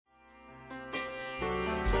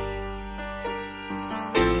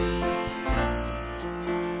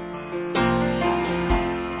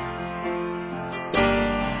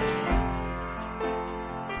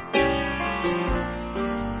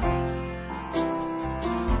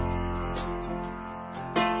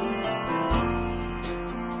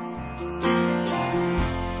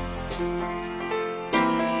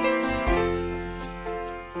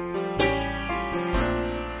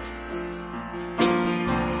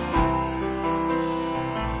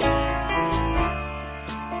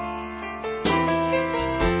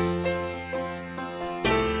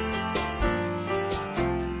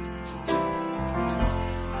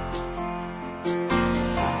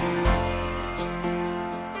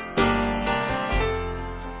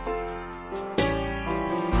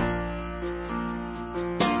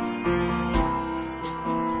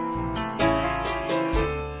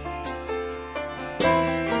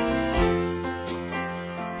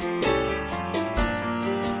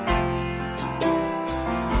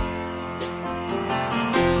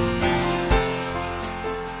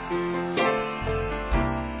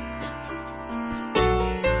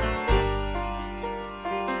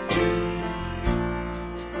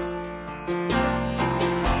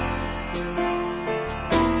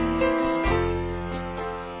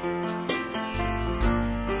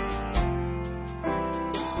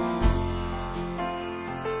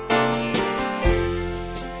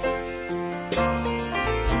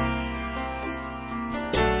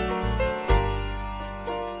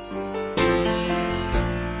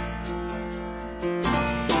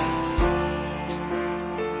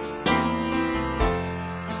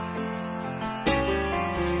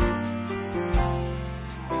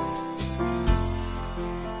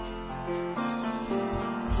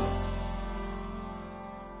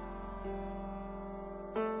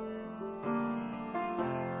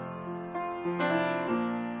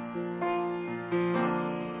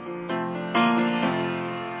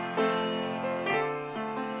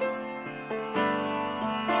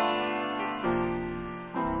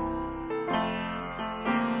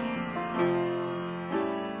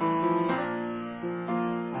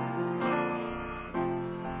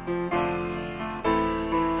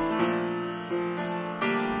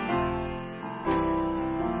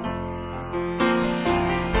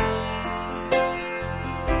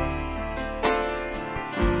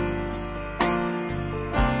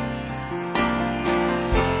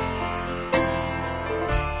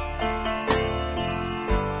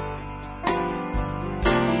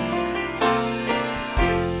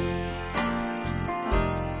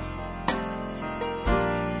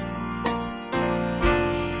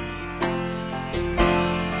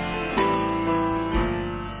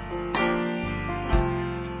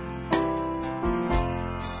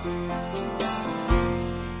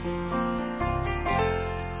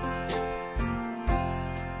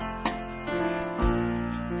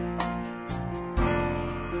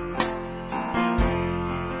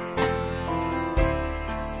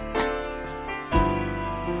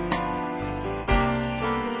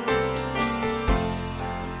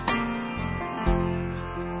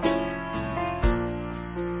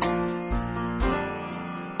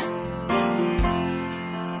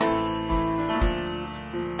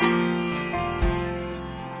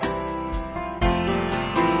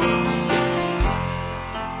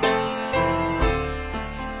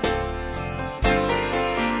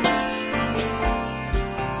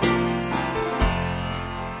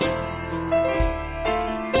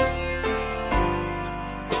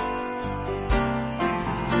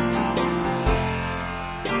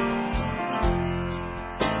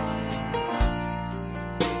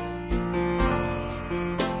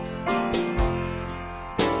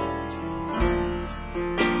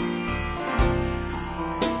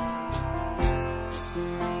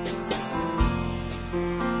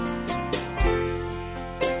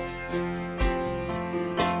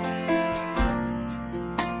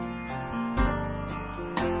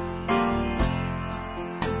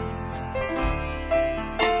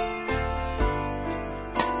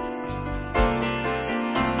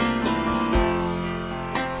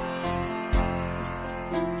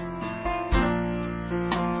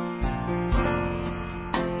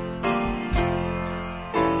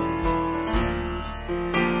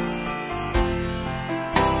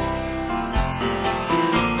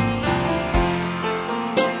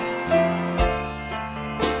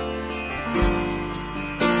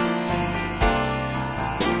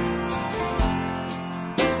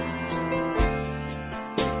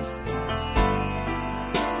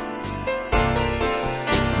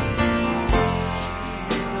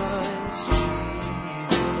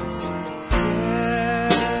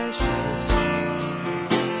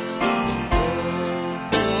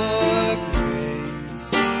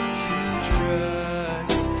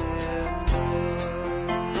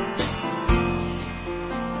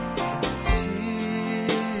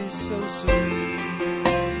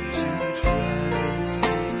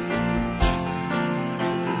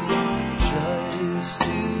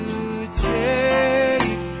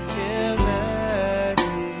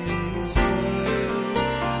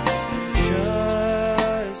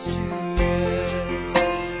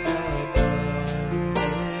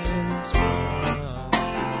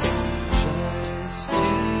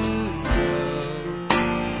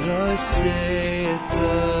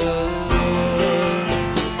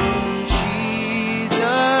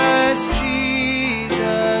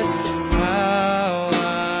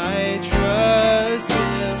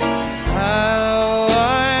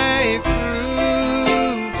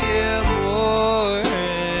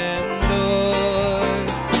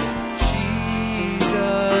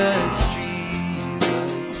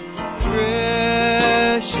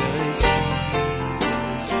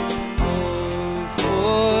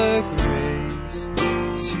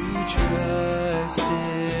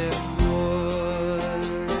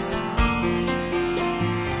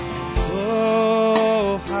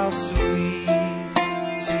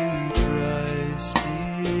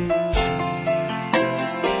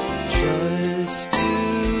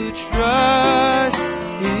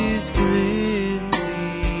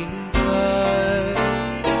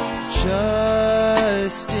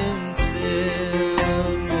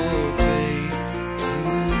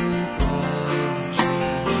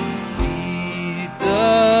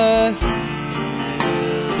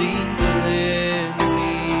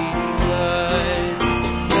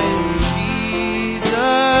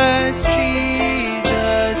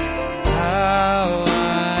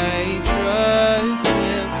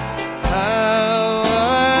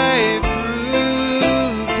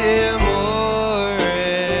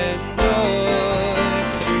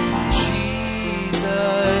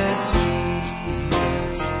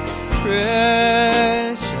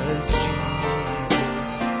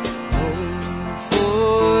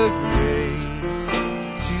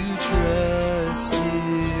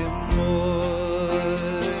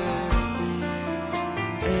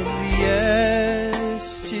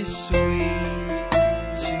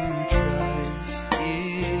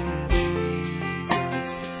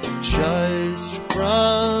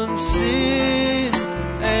from sin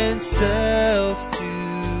and self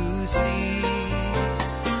to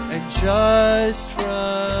cease, and just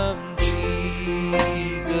from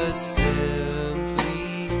Jesus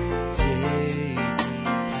simply take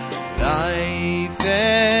life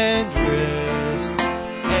and rest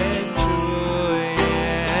and joy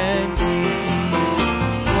and peace.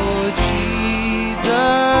 Oh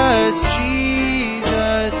Jesus,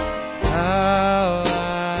 Jesus, how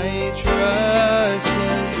I trust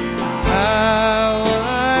Him, how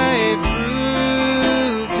I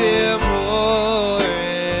proved Him more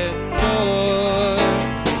and more.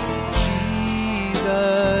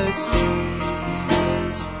 Jesus,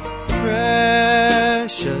 Jesus,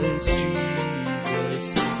 precious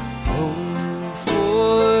Jesus, oh,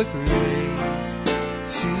 for grace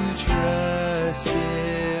to trust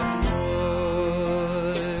Him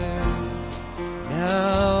more.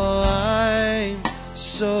 Now I'm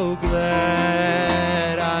so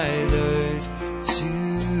glad I learned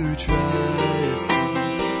to trust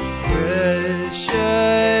Thee,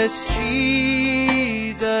 precious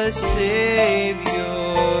Jesus,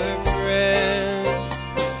 Savior, friend.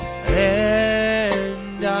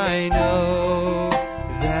 And I know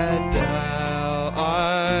that Thou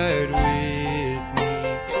art with me,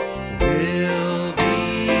 will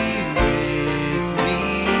be with me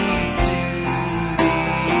to the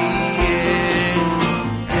end.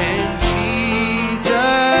 And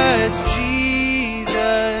Jesus,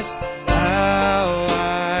 Jesus, how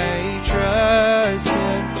I trust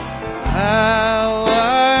Him, how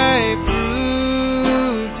I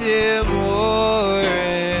proved Him more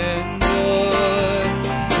and more.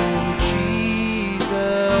 Oh,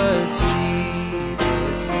 Jesus,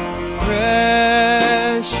 Jesus,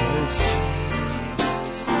 precious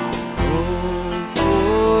Jesus, oh,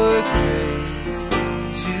 for grace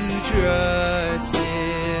to trust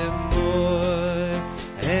Him more.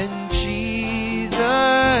 And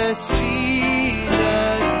Jesus,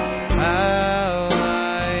 Jesus, how I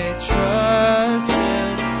trust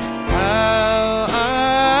Him, how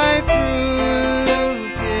I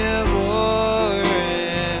proved Him more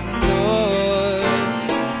and more.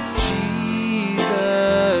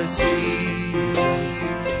 Jesus, Jesus,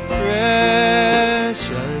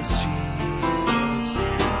 precious Jesus,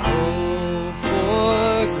 oh,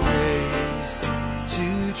 for grace to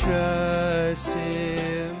trust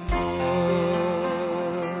Him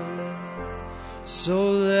more.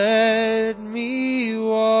 So let me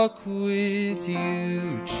walk with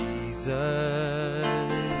You, Jesus,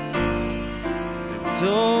 and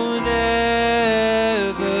don't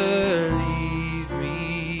ever leave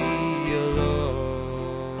me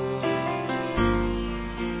alone.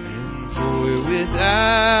 And for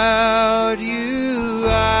without You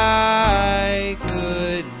I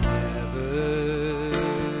could never,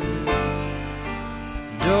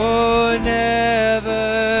 no,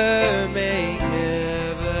 never make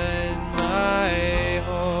heaven my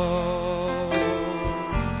home.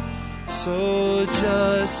 So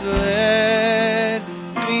just let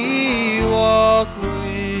me walk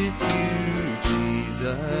with You,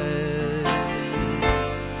 Jesus,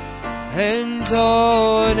 and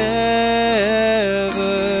don't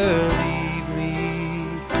ever leave me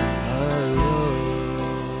alone.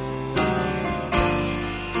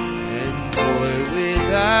 And boy,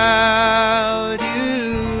 without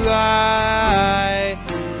You I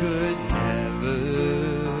could never,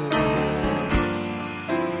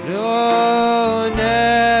 no,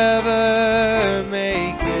 never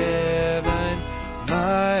make heaven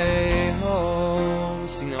my home.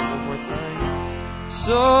 Sing that one more time.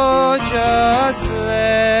 So just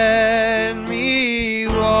let me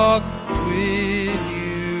walk with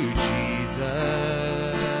You, Jesus,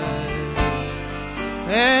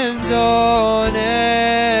 and don't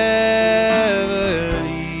ever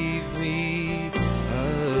leave me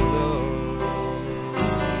alone.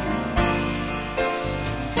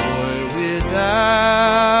 For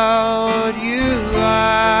without You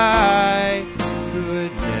I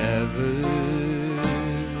could never,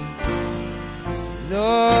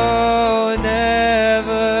 no,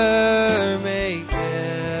 never make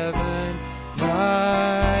heaven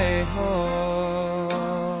my home.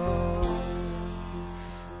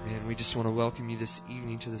 Man, we just want to welcome you this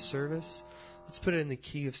evening to the service. Let's put it in the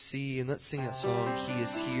key of C and let's sing that song, He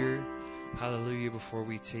is Here. Hallelujah, before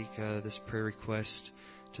we take this prayer request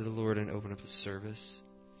to the Lord and open up the service.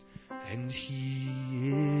 And He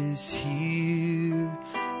is here.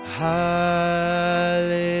 Hallelujah.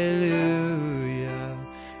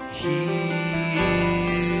 He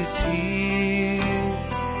is here.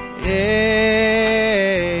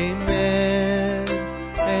 Amen.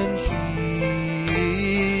 And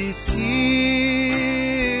He is here.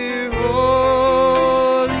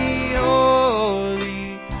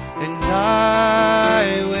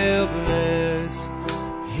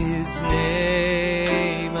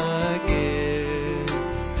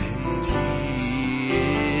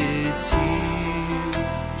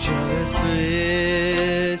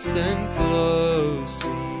 listen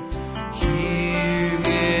closely, hear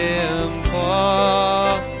Him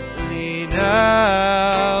calling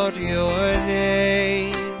out your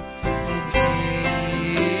name, and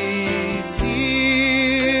He is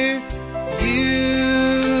here.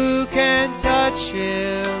 You can touch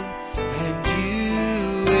Him, and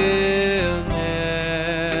you will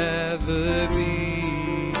never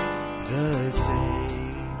be the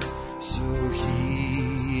same. So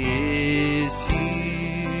He is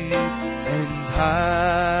here, and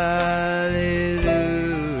hallelujah,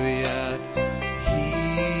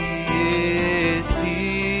 He is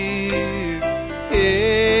here.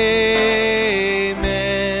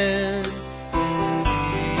 Amen.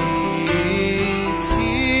 He is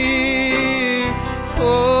here.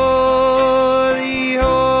 Holy,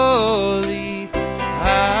 holy,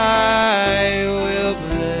 I will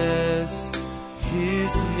bless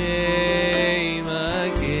His name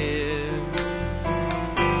again.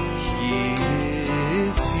 He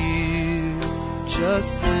is here.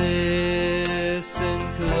 Just listen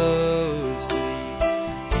closely,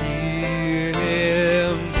 hear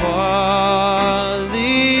Him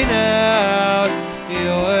calling out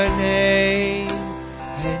your name,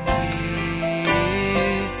 and He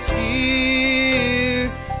is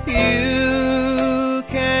here. You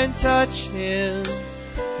can touch Him,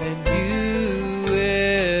 and you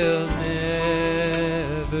will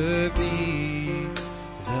never be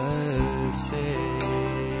the same.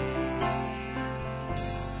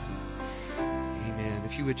 Amen.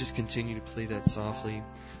 If you would just continue to play that softly.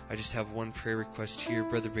 I just have one prayer request here.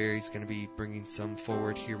 Brother Barry's going to be bringing some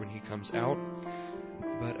forward here when he comes out.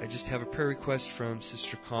 But I just have a prayer request from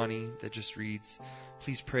Sister Connie that just reads,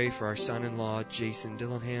 please pray for our son-in-law, Jason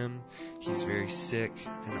Dillingham. He's very sick.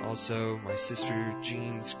 And also my sister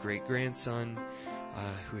Jean's great-grandson,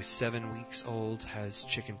 who is 7 weeks old, has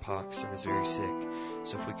chicken pox and is very sick.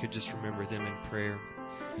 So if we could just remember them in prayer.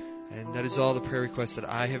 And that is all the prayer requests that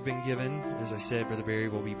I have been given. As I said, Brother Barry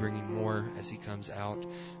will be bringing more as he comes out.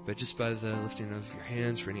 But just by the lifting of your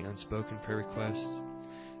hands for any unspoken prayer requests,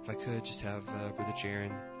 if I could just have Brother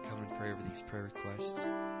Jaron come and pray over these prayer requests.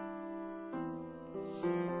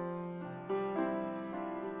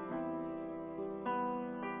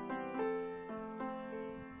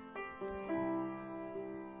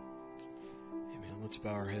 Amen. Let's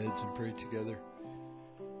bow our heads and pray together.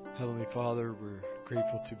 Heavenly Father, we're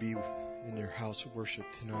grateful to be in your house of worship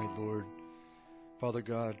tonight, Lord. Father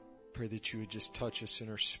God, pray that you would just touch us in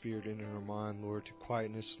our spirit and in our mind, Lord, to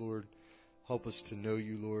quietness, Lord. Help us to know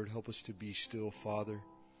you, Lord. Help us to be still, Father.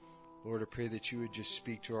 Lord, I pray that you would just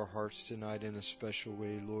speak to our hearts tonight in a special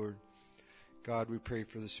way, Lord. God, we pray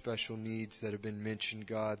for the special needs that have been mentioned,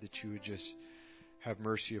 God, that you would just have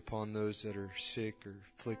mercy upon those that are sick or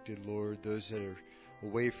afflicted, Lord. Those that are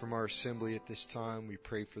away from our assembly at this time, we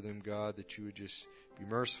pray for them, God, that you would just be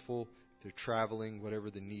merciful. If they're traveling, whatever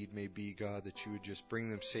the need may be, God, that you would just bring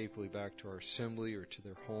them safely back to our assembly or to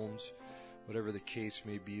their homes. Whatever the case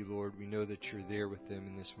may be, Lord, we know that you're there with them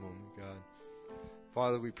in this moment, God.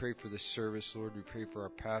 Father, we pray for this service, Lord. We pray for our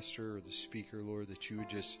pastor or the speaker, Lord, that you would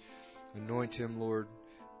just anoint him, Lord.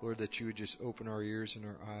 Lord, that you would just open our ears and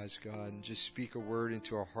our eyes, God, and just speak a word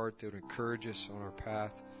into our heart that would encourage us on our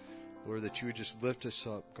path. Lord, that you would just lift us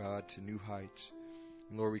up, God, to new heights.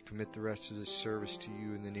 And Lord, we commit the rest of this service to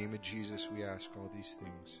you. In the name of Jesus, we ask all these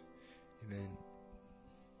things. Amen.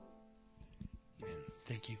 Amen.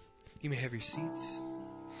 Thank you. You may have your seats.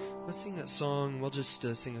 Let's sing that song. We'll just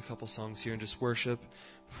sing a couple songs here and just worship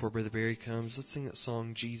before Brother Barry comes. Let's sing that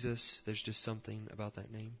song, Jesus. There's just something about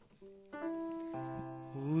that name.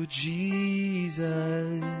 Oh, Jesus,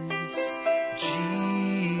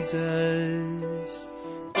 Jesus,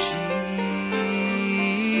 Jesus.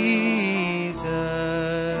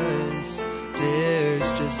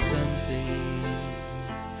 There's just something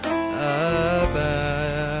about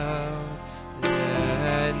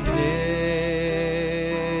that name.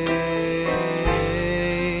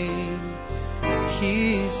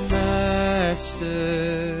 He's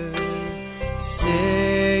Master,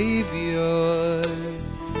 Savior,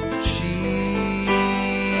 Jesus,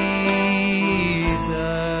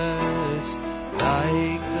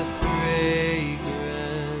 like the fragrance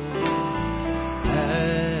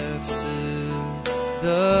after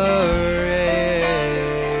the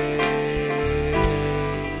rain.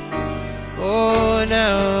 Oh,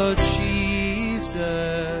 now Jesus,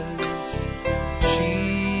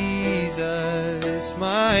 Jesus,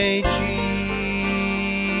 my Jesus,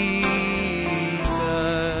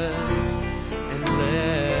 and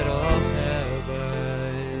let all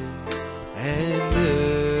heaven and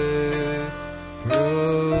earth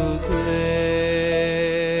proclaim.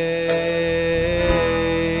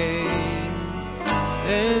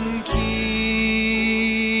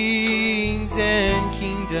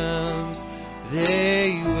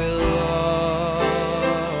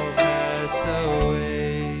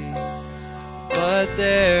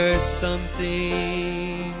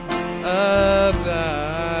 something about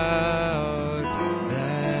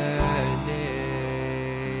that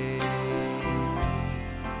name.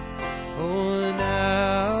 Oh,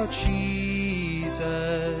 now Jesus,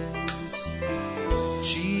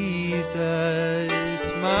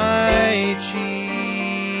 Jesus, my Jesus,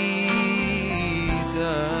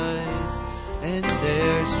 and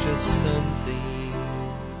there's just something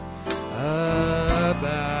about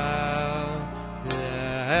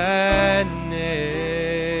that name.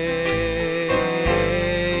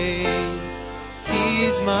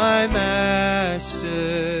 He's my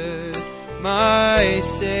master, my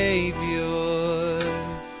Savior,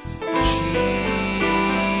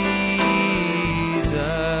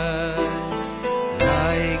 Jesus,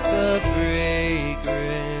 like the fragrance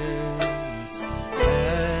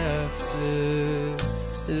after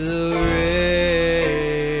the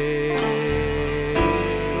rain.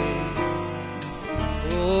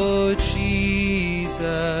 Oh, Jesus,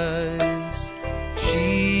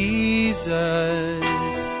 Jesus,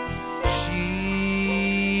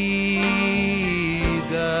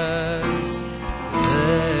 Jesus,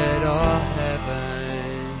 let all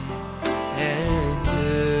heaven and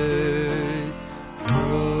earth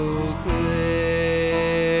proclaim.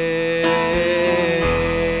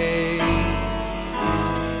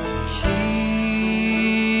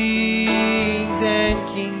 Kings and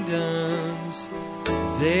kingdoms,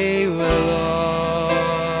 they will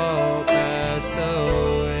all pass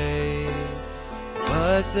away,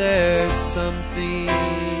 but there's something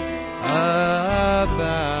about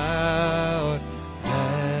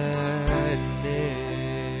that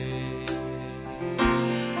name.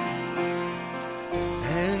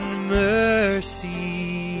 And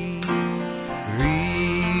mercy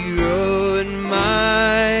rewrote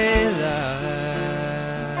my life.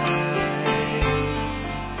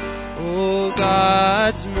 Oh,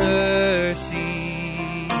 God's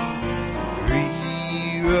mercy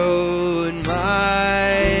rewrote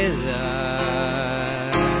my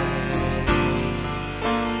life.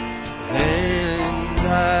 And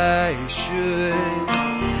I should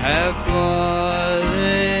have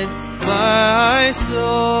fallen, my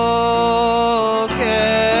soul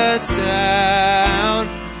cast down,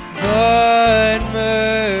 but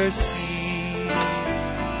mercy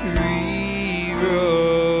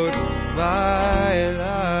rewrote my life.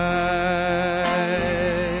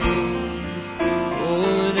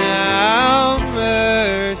 Oh, now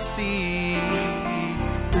mercy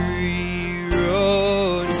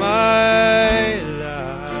rewrote my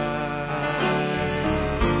life.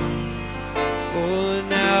 Oh,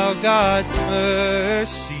 now God's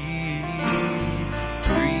mercy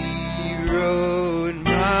rewrote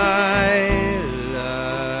my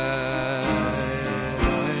life.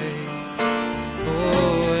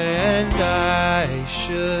 Oh, and I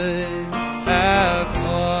should have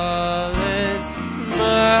fallen,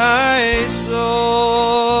 my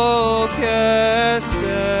soul cast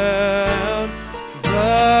down,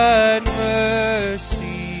 but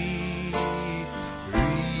mercy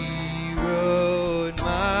rewrote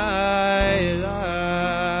my life.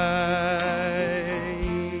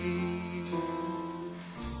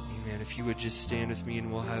 Amen. If you would just stand with me,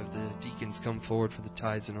 and we'll have the deacons come forward for the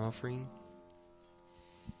tithes and offering.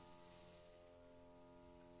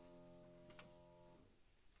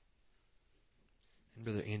 And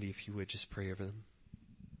Brother Andy, if you would just pray over them.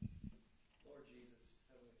 Lord Jesus,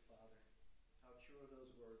 Heavenly Father, how true are those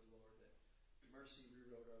words, Lord, that mercy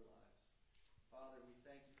rewrote our lives. Father, we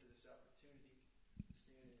thank you for this opportunity to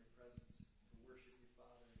stand in your presence, to worship you,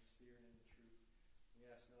 Father, in spirit and in truth. We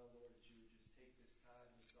ask now, Lord, that you would just take this tithe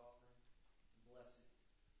and this offering and bless it.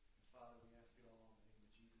 And Father, we ask it all in the name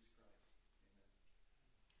of Jesus Christ.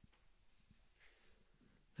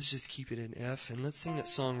 Amen. Let's just keep it in F, and let's sing that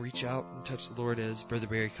song, Reach Out and Touch the Lord, as Brother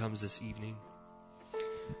Barry comes this evening.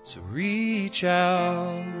 So reach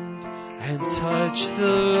out and touch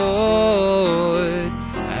the Lord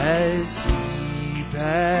as He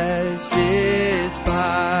passes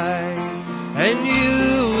by, and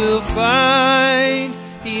you will find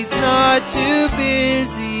He's not too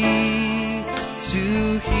busy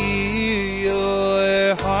to hear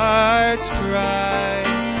your heart's cry,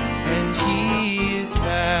 and He is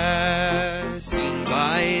passing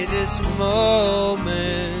by this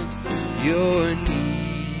moment your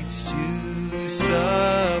needs to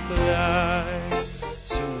supply.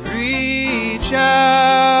 So reach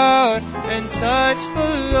out and touch the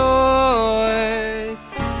Lord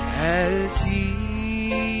as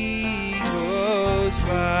He goes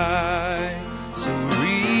by. So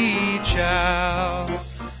reach out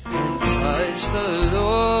and touch the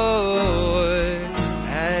Lord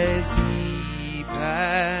as He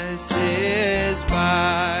passes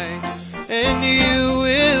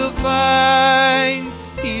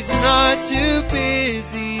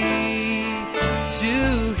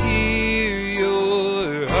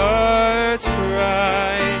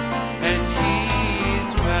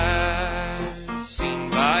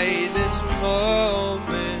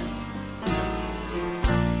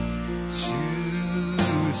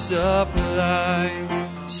supply.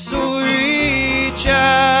 So reach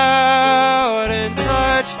out and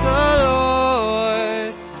touch the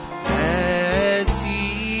Lord as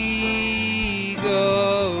He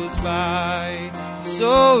goes by.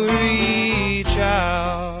 So reach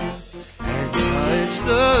out and touch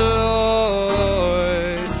the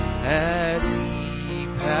Lord as He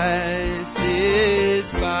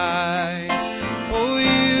passes by. Oh,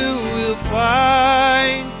 you will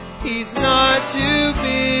find He's not too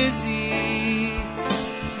busy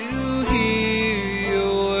to hear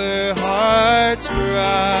your heart's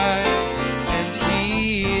cry, and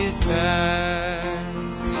He is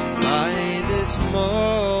passing by this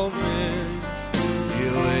moment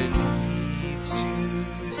your needs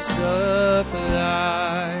to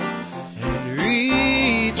supply. And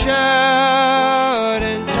reach out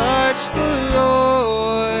and touch the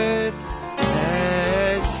Lord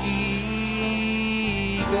as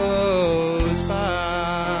He goes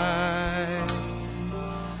by,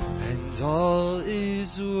 and all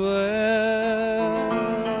is well,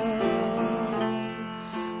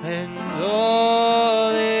 and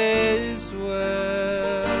all is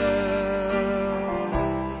well,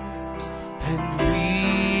 and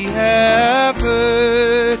we have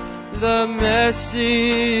heard the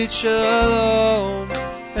message, shalom,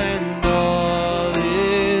 and all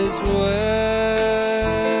is well.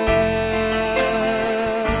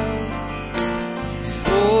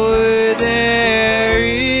 For there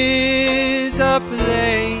is a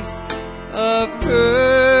place of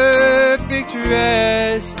perfect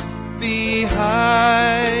rest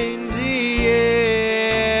behind the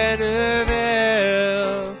inner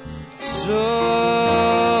veil.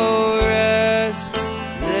 So rest,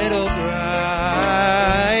 little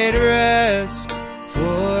bride, rest,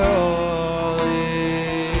 for all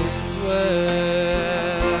is well.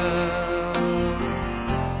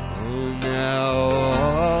 Oh, now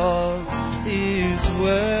all is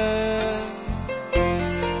well.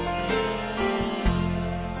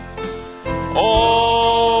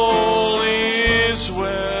 All is well.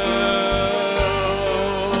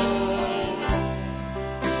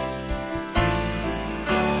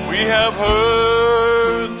 We have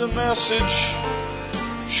heard the message,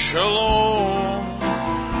 shalom,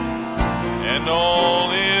 and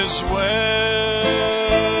all is well.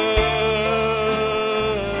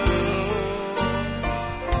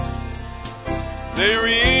 There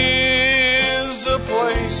is a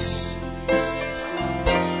place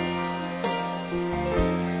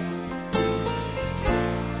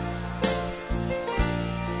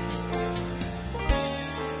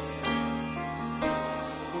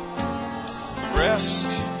rest,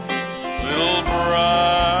 little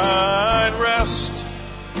bride, rest,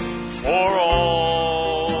 for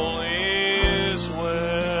all is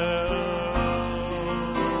well.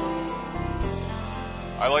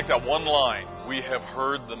 I like that one line, we have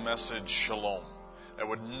heard the message, shalom. That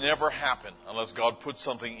would never happen unless God put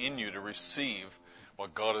something in you to receive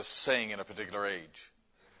what God is saying in a particular age.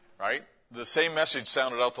 Right? The same message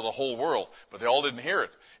sounded out to the whole world, but they all didn't hear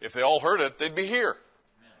it. If they all heard it, they'd be here.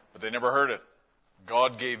 But they never heard it.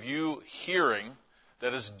 God gave you hearing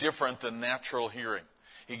that is different than natural hearing.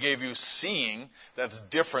 He gave you seeing that's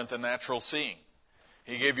different than natural seeing.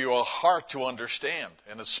 He gave you a heart to understand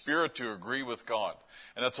and a spirit to agree with God.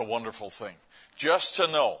 And that's a wonderful thing. Just to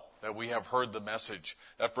know that we have heard the message,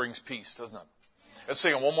 that brings peace, doesn't it? Let's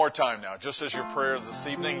sing it one more time now, just as your prayer this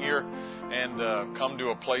evening here, and come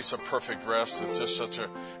to a place of perfect rest. It's just such a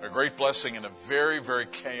great blessing in a very, very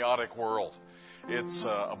chaotic world. It's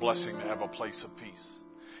a blessing to have a place of peace.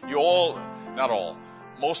 You all, not all,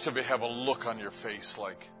 most of you have a look on your face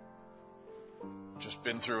like, just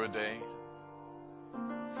been through a day,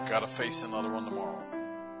 got to face another one tomorrow.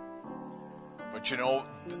 But you know,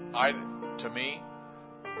 to me,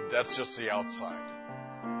 that's just the outside.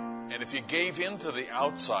 And if you gave in to the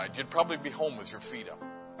outside, you'd probably be home with your feet up.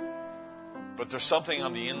 But there's something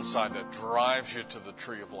on the inside that drives you to the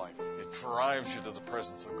tree of life. It drives you to the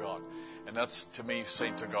presence of God. And that's, to me,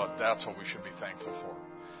 saints of God, that's what we should be thankful for.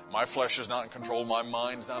 My flesh is not in control. My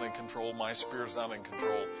mind's not in control. My spirit's not in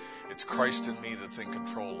control. It's Christ in me that's in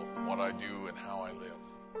control of what I do and how I live.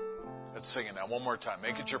 Let's sing it now one more time.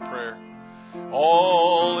 Make it your prayer.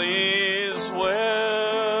 All is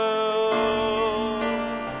well.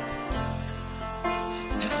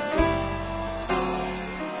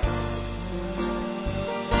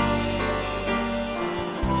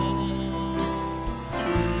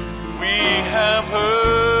 Have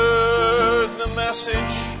heard the message,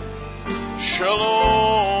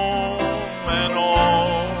 shalom, and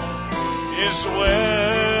all is well.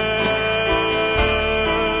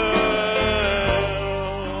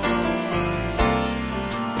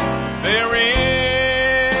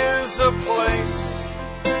 a place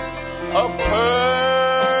of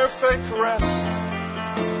perfect rest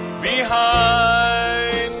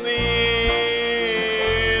behind the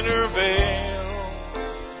inner veil.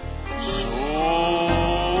 So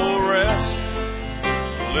rest,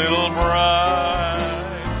 little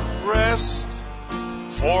bride, rest,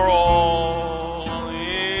 for all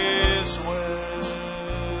is well.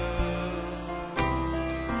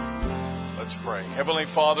 Let's pray. Heavenly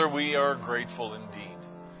Father, we are grateful indeed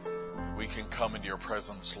we can come into your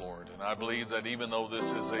presence, Lord. And I believe that even though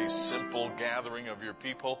this is a simple gathering of your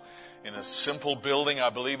people in a simple building,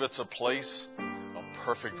 I believe it's a place of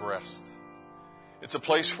perfect rest. It's a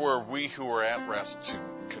place where we who are at rest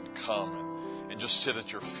can come and just sit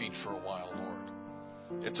at your feet for a while,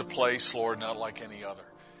 Lord. It's a place, Lord, not like any other.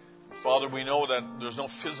 Father, we know that there's no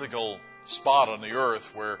physical spot on the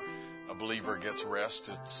earth where a believer gets rest.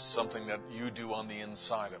 It's something that you do on the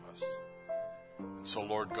inside of us. And so,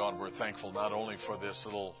 Lord God, we're thankful not only for this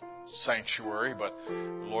little sanctuary, but,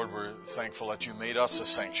 Lord, we're thankful that you made us a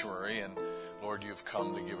sanctuary. And, Lord, you've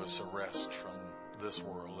come to give us a rest from this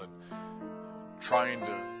world and trying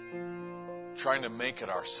to make it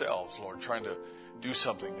ourselves, Lord, trying to do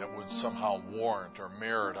something that would somehow warrant or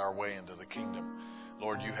merit our way into the kingdom.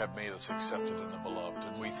 Lord, you have made us accepted in the beloved,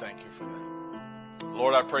 and we thank you for that.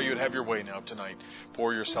 Lord, I pray you'd have your way now tonight.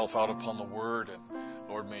 Pour yourself out upon the word, and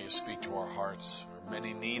Lord, may you speak to our hearts. There are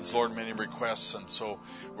many needs, Lord, many requests, and so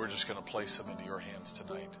we're just going to place them into your hands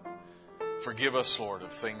tonight. Forgive us, Lord,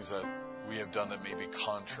 of things that we have done that may be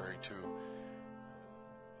contrary to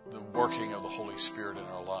the working of the Holy Spirit in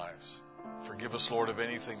our lives. Forgive us, Lord, of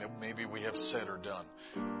anything that maybe we have said or done.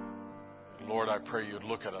 Lord, I pray you'd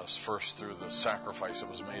look at us first through the sacrifice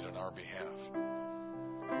that was made on our behalf.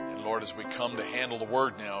 And Lord, as we come to handle the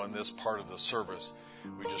word now in this part of the service,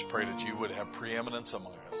 we just pray that you would have preeminence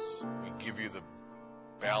among us. We give you the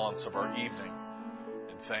balance of our evening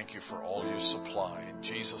and thank you for all you supply. In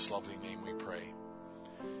Jesus' lovely name we pray.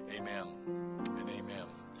 Amen and amen.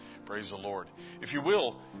 Praise the Lord. If you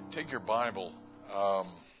will, take your Bible,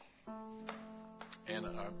 and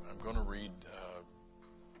I'm going to read,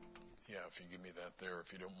 if you give me that there,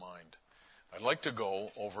 if you don't mind. I'd like to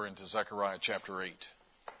go over into Zechariah chapter 8.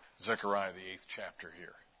 Zechariah, the 8th chapter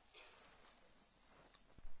here.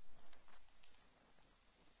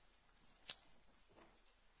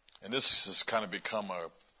 And this has kind of become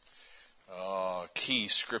a key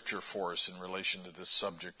scripture for us in relation to this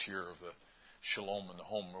subject here of the shalom in the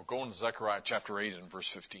home. We're going to Zechariah chapter 8 and verse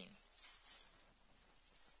 15.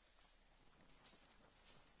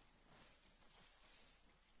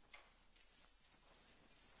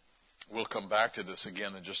 We'll come back to this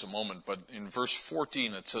again in just a moment, but in verse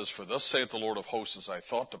 14 it says, "For thus saith the Lord of hosts, as I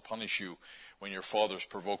thought to punish you when your fathers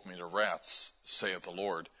provoked me to wrath, saith the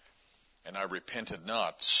Lord, and I repented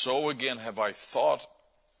not, so again have I thought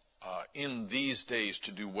in these days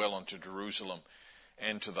to do well unto Jerusalem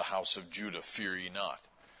and to the house of Judah. Fear ye not."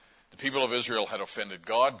 The people of Israel had offended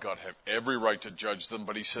God. God had every right to judge them,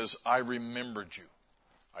 but he says, I remembered you.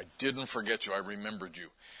 I didn't forget you. I remembered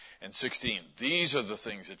you. And 16, "These are the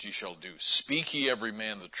things that ye shall do. Speak ye every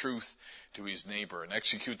man the truth to his neighbor, and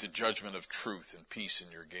execute the judgment of truth and peace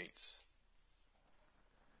in your gates."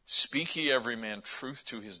 Speak ye every man truth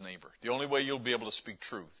to his neighbor. The only way you'll be able to speak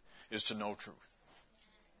truth is to know truth.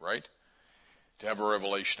 Right? To have a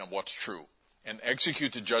revelation of what's true. And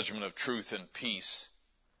execute the judgment of truth and peace.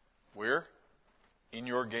 Where? In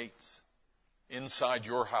your gates. Inside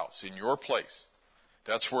your house. In your place.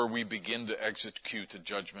 That's where we begin to execute the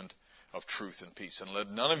judgment of truth and peace. "And let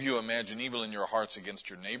none of you imagine evil in your hearts against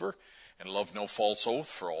your neighbor, and love no false oath,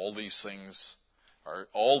 for all these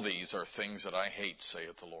are things that I hate,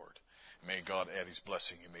 saith the Lord." May God add his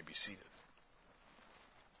blessing. You may be seated.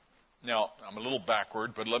 Now, I'm a little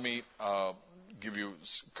backward, but let me give you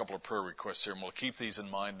a couple of prayer requests here, and we'll keep these in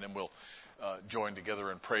mind, and then we'll join together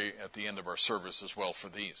and pray at the end of our service as well for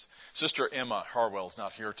these. Sister Emma Harwell is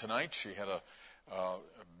not here tonight. She had a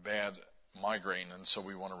bad migraine, and so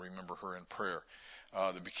we want to remember her in prayer.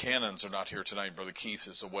 The Buchanans are not here tonight. Brother Keith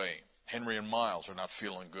is away. Henry and Miles are not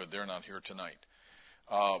feeling good. They're not here tonight.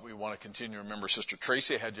 We want to continue to remember Sister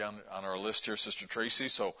Tracy. I had you on our list here, Sister Tracy,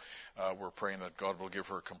 so we're praying that God will give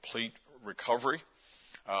her a complete recovery.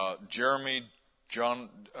 Jeremy,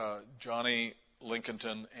 Johnny,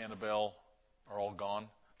 Lincolnton, Annabelle are all gone.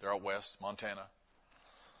 They're out west, Montana.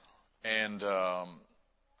 And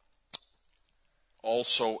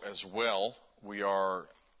also, as well, we are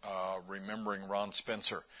remembering Ron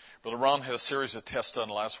Spencer. Brother Ron had a series of tests done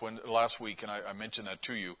last week, and I mentioned that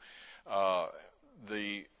to you.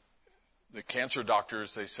 the cancer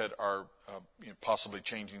doctors, they said, are possibly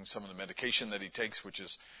changing some of the medication that he takes, which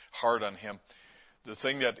is hard on him. The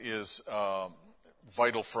thing that is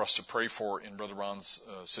vital for us to pray for in Brother Ron's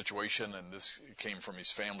situation, and this came from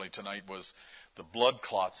his family tonight, was the blood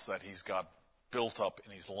clots that he's got built up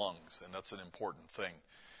in his lungs, and that's an important thing.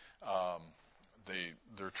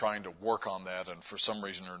 They're trying to work on that, and for some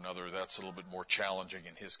reason or another, that's a little bit more challenging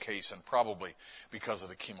in his case, and probably because of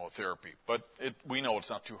the chemotherapy. But we know it's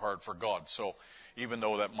not too hard for God. So even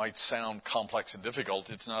though that might sound complex and difficult,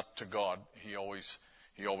 it's not to God. He always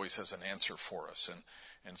has an answer for us,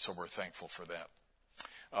 and so we're thankful for that.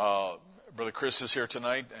 Brother Chris is here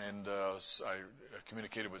tonight, and I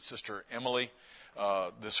communicated with Sister Emily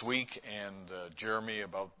this week and Jeremy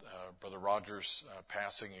about Brother Rogers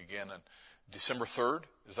passing again on December 3rd.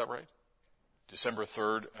 Is that right? December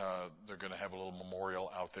 3rd, they're going to have a little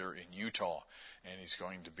memorial out there in Utah, and he's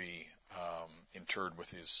going to be interred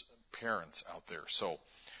with his parents out there. So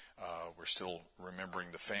we're still remembering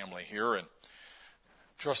the family here and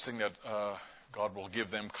trusting that God will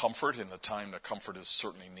give them comfort in the time that comfort is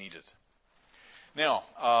certainly needed. Now,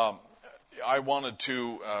 I wanted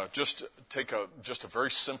to just take a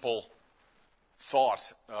very simple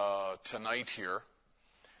thought tonight here,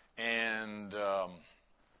 and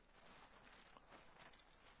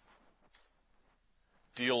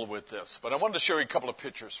deal with this. But I wanted to show you a couple of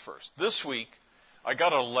pictures first. This week, I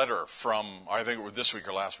got a letter from, I think it was this week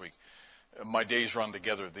or last week. My days run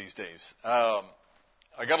together these days. I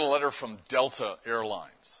got a letter from Delta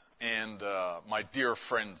Airlines and my dear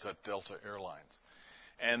friends at Delta Airlines.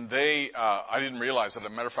 And I didn't realize that. As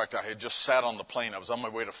a matter of fact, I had just sat on the plane. I was on my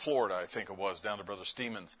way to Florida, I think it was, down to Brother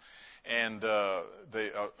Steeman's. And a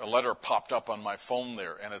letter popped up on my phone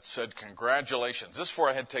there, and it said, congratulations. This is before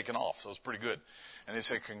I had taken off, so it was pretty good. And they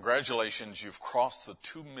said, congratulations, you've crossed the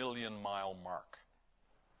 2 million mile mark.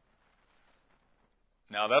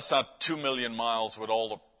 Now, that's not 2 million miles with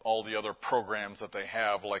all the other programs that they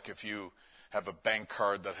have, like if you have a bank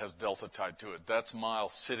card that has Delta tied to it. That's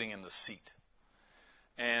miles sitting in the seat.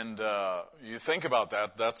 And you think about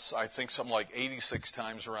that, that's, I think, something like 86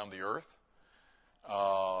 times around the earth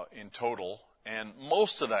in total. And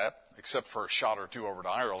most of that, except for a shot or two over to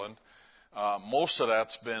Ireland, most of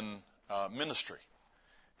that's been ministry.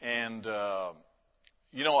 And,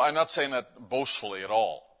 I'm not saying that boastfully at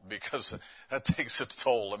all, because that takes its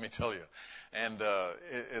toll, let me tell you. And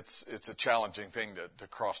it's a challenging thing to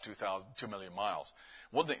cross 2 million miles.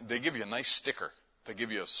 One thing, they give you a nice sticker. They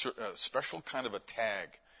give you a special kind of a tag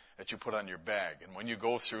that you put on your bag. And when you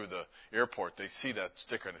go through the airport, they see that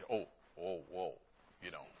sticker and whoa. Whoa.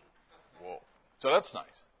 So that's nice.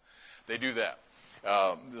 They do that.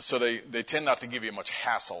 So they tend not to give you much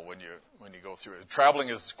hassle when you go through it. Traveling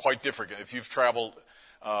is quite different. If you've traveled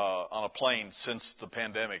on a plane since the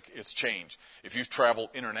pandemic, it's changed. If you've traveled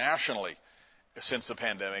internationally since the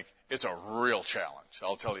pandemic, it's a real challenge.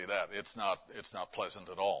 I'll tell you that. It's not pleasant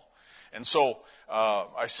at all. And so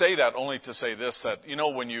I say that only to say this, that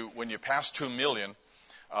when you pass 2 million,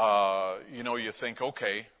 you think,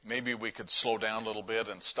 okay, maybe we could slow down a little bit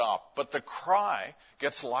and stop. But the cry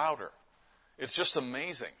gets louder. It's just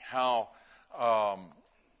amazing how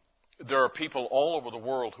there are people all over the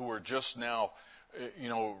world who are just now,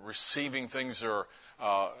 receiving things.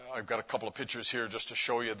 I've got a couple of pictures here just to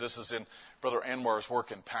show you. This is in Brother Anwar's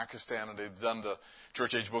work in Pakistan, and they've done the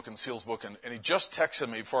Church Age book and Seals book. And he just texted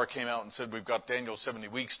me before I came out and said, we've got Daniel's 70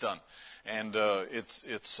 weeks done. And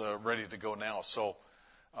it's ready to go now. So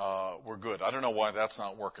we're good. I don't know why that's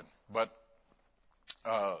not working. But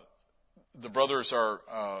the brothers are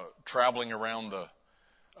traveling around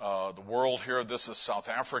the world here. This is South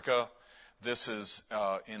Africa. This is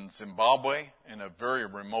in Zimbabwe, in a very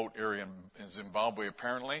remote area in Zimbabwe,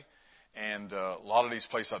 apparently. And a lot of these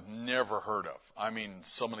places I've never heard of. I mean,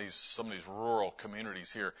 some of these rural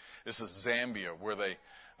communities here. This is Zambia, where they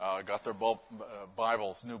got their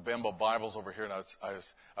Bibles, new Bemba Bibles over here. And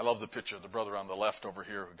I love the picture of the brother on the left over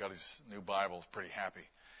here who got his new Bibles, pretty happy.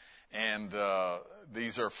 And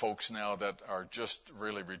these are folks now that are just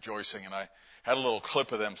really rejoicing. And I had a little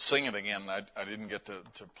clip of them singing again. I didn't get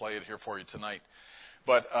to play it here for you tonight.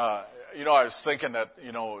 But, I was thinking that,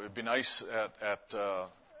 it'd be nice at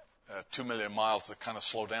 2 million miles to kind of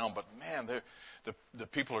slow down. But, man, the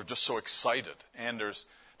people are just so excited. And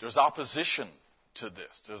there's opposition to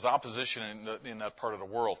this. There's opposition in that part of the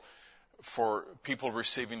world for people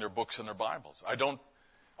receiving their books and their Bibles. I don't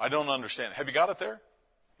understand. Have you got it there?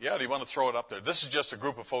 Yeah, do you want to throw it up there? This is just a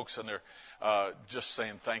group of folks, and they're just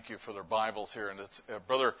saying thank you for their Bibles here. And it's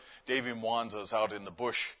Brother Davy Mwanza is out in the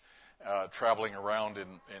bush traveling around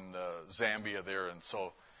in Zambia there. And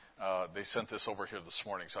so they sent this over here this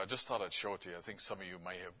morning. So I just thought I'd show it to you. I think some of you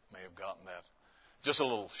may have gotten that. Just a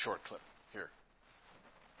little short clip here.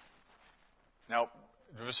 Now,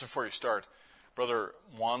 just before you start, Brother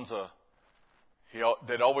Mwanza,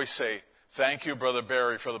 they'd always say, "Thank you, Brother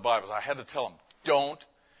Barry, for the Bibles." I had to tell him,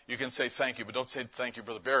 you can say thank you, but don't say thank you,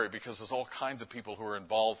 Brother Barry, because there's all kinds of people who are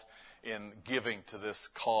involved in giving to this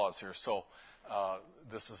cause here. So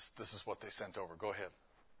this is what they sent over. Go ahead.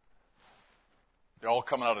 They're all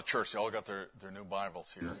coming out of church. They all got their new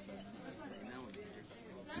Bibles here.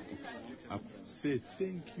 I say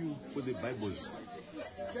thank you for the Bibles.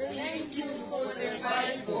 Thank you for the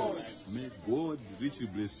Bibles. May God richly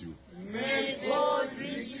bless you. May God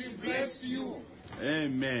richly bless you.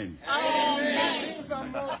 Amen. Amen.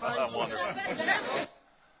 Wonderful.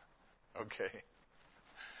 Okay.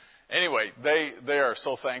 Anyway, they are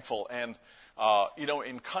so thankful, and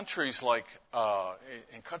in countries like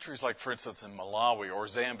for instance in Malawi or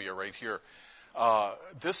Zambia right here,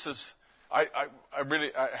 this is I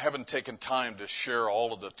haven't taken time to share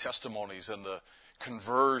all of the testimonies and the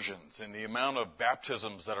conversions and the amount of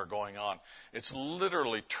baptisms that are going on. It's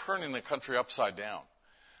literally turning the country upside down.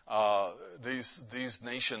 These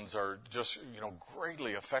nations are just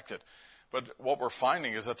greatly affected. But what we're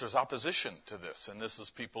finding is that there's opposition to this, and this is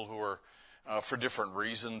people who are for different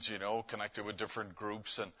reasons, connected with different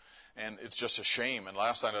groups, and it's just a shame. And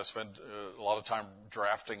last night I spent a lot of time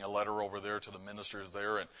drafting a letter over there to the ministers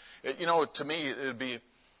there, and to me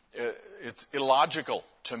it's illogical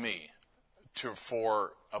to me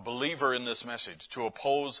for a believer in this message to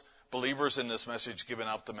oppose believers in this message giving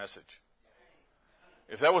out the message.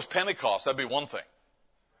 If that was Pentecost, that'd be one thing.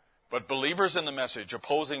 But believers in the message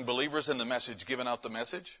opposing believers in the message giving out the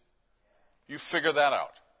message, you figure that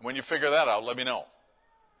out. When you figure that out, let me know.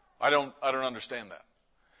 I don't understand that.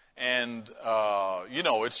 And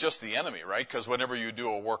it's just the enemy, right? Because whenever you do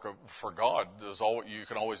a work for God, you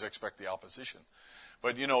can always expect the opposition.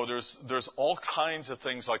 But there's all kinds of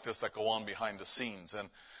things like this that go on behind the scenes, and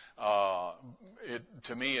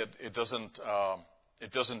to me it doesn't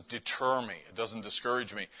deter me, it doesn't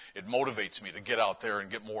discourage me. It motivates me to get out there and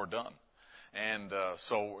get more done. And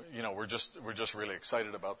so we're just really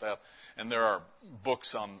excited about that. And there are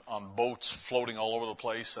books on boats floating all over the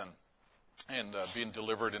place and being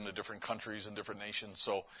delivered into different countries and different nations.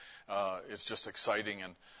 So it's just exciting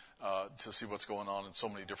and to see what's going on in so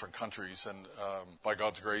many different countries. And by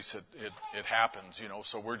God's grace, it happens.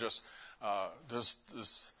 So we're just there's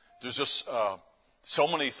just so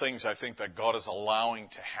many things I think that God is allowing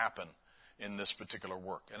to happen in this particular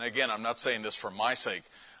work. And again, I'm not saying this for my sake.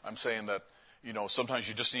 I'm saying that sometimes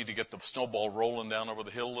you just need to get the snowball rolling down over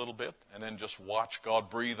the hill a little bit, and then just watch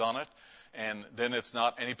God breathe on it. And then it's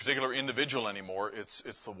not any particular individual anymore. It's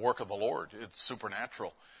the work of the Lord. It's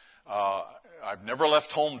supernatural. I've never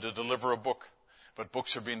left home to deliver a book, but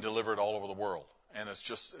books are being delivered all over the world. And it's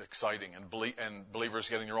just exciting. And believers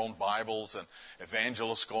getting their own Bibles, and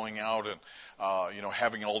evangelists going out and,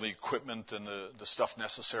 having all the equipment and the stuff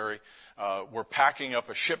necessary. We're packing up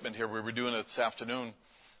a shipment here. We were doing it this afternoon.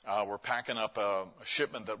 We're packing up a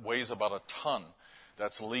shipment that weighs about a ton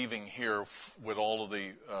that's leaving here with all of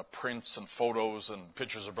the prints and photos and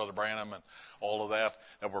pictures of Brother Branham and all of that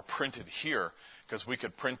were printed here, because we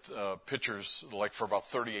could print pictures like for about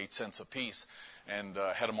 38 cents a piece, and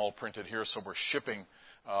had them all printed here. So we're shipping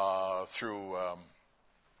through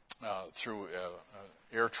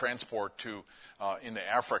air transport to into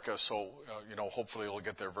Africa. So hopefully it'll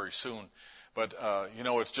get there very soon. But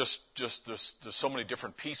it's just there's so many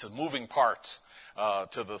different pieces, moving parts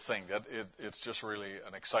to the thing that it's just really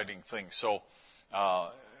an exciting thing. So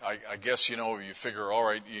I guess you figure, all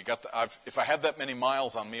right, you got if I had that many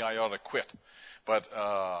miles on me, I ought to quit. But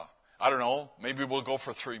I don't know, maybe we'll go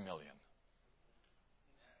for 3 million.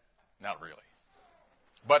 Not really.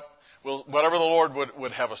 But whatever the Lord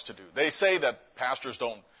would have us to do. They say that pastors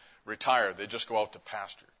don't retire, they just go out to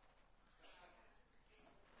pasture.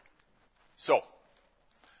 So,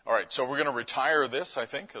 all right, so we're going to retire this, I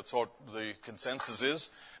think. That's what the consensus is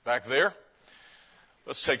back there.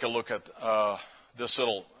 Let's take a look at this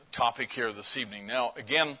little topic here this evening. Now,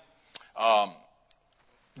 again,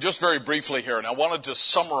 just very briefly here, and I wanted to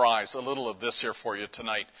summarize a little of this here for you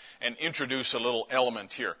tonight and introduce a little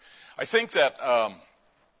element here. I think that,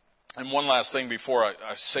 and one last thing before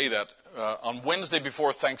I say that, on Wednesday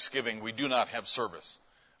before Thanksgiving, we do not have service.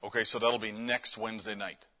 Okay, so that'll be next Wednesday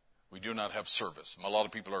night. We do not have service. A lot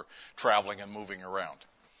of people are traveling and moving around.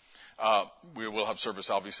 We will have service,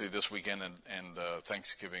 obviously, this weekend and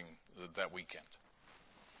Thanksgiving that weekend.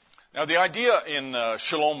 Now, the idea in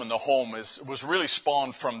Shalom in the Home was really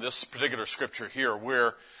spawned from this particular scripture here,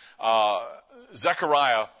 where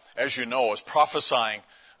Zechariah as you know, is prophesying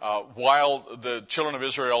while the children of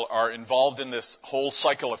Israel are involved in this whole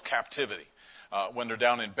cycle of captivity when they're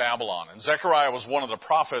down in Babylon. And Zechariah was one of the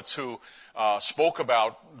prophets who spoke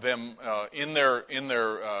about them in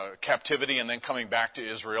their captivity and then coming back to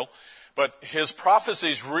Israel. But his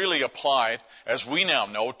prophecies really applied, as we now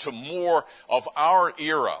know, to more of our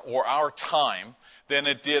era or our time than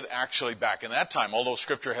it did actually back in that time, although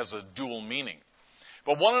Scripture has a dual meaning.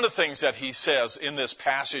 But one of the things that he says in this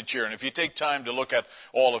passage here, and if you take time to look at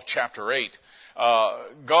all of chapter 8,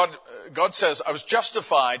 God says, I was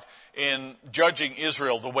justified in judging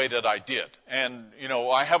Israel the way that I did. And,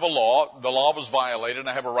 I have a law. The law was violated, and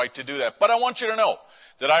I have a right to do that. But I want you to know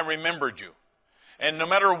that I remembered you. And no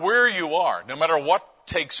matter where you are, no matter what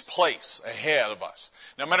takes place ahead of us,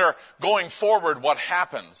 no matter going forward what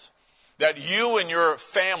happens, that you and your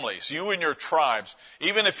families, you and your tribes,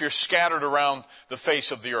 even if you're scattered around the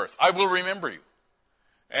face of the earth, I will remember you.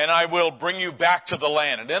 And I will bring you back to the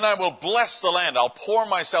land. And then I will bless the land. I'll pour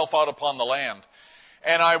myself out upon the land.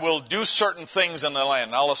 And I will do certain things in the land.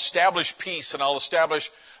 And I'll establish peace, and I'll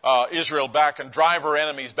establish Israel back and drive her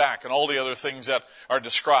enemies back, and all the other things that are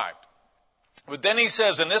described. But then he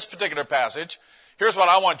says in this particular passage, here's what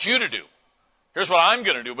I want you to do. Here's what I'm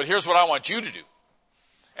going to do, but here's what I want you to do.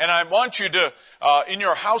 And I want you to, in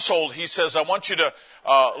your household, he says, I want you to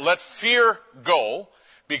let fear go,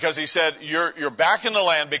 because he said, you're back in the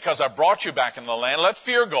land because I brought you back in the land. Let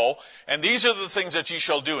fear go, and these are the things that ye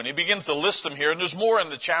shall do. And he begins to list them here, and there's more in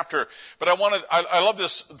the chapter. But I love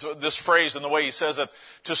this phrase and the way he says it,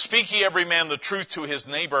 to speak ye every man the truth to his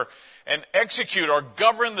neighbor, and execute or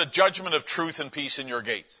govern the judgment of truth and peace in your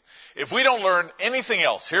gates. If we don't learn anything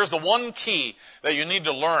else, here's the one key that you need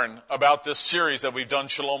to learn about this series that we've done,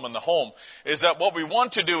 Shalom in the Home, is that what we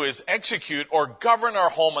want to do is execute or govern our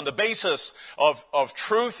home on the basis of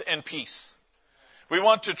truth and peace. We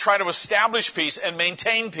want to try to establish peace and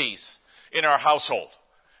maintain peace in our household.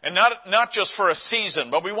 And not just for a season,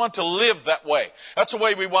 but we want to live that way. That's the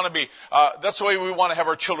way we want to be. That's the way we want to have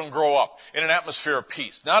our children grow up, in an atmosphere of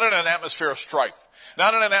peace, not in an atmosphere of strife,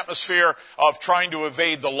 not in an atmosphere of trying to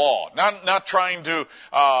evade the law, not trying to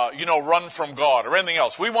run from God or anything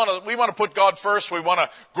else. We want to put God first. We want to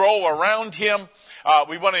grow around Him.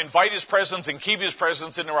 We want to invite His presence and keep His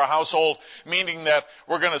presence into our household, meaning that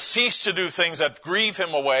we're going to cease to do things that grieve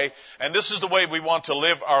Him away. And this is the way we want to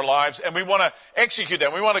live our lives, and we want to execute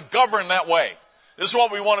that. We want to govern that way. This is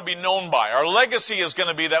what we want to be known by. Our legacy is going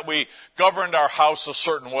to be that we governed our house a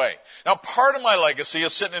certain way. Now, part of my legacy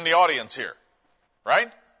is sitting in the audience here,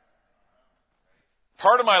 right?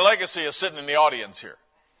 Part of my legacy is sitting in the audience here.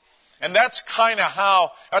 And that's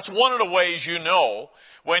that's one of the ways you know.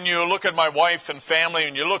 When you look at my wife and family,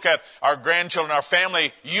 and you look at our grandchildren, our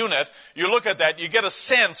family unit, you look at that, you get a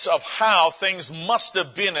sense of how things must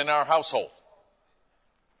have been in our household.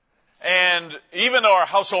 And even though our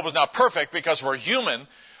household was not perfect because we're human,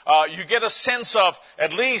 you get a sense of,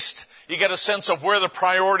 at least, you get a sense of where the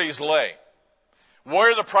priorities lay,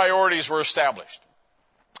 where the priorities were established.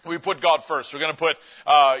 We put God first. We're going to put,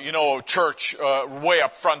 church way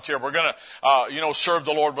up front here. We're going to, serve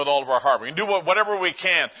the Lord with all of our heart. We can do whatever we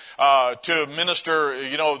can to minister,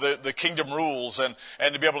 the kingdom rules and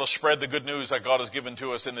to be able to spread the good news that God has given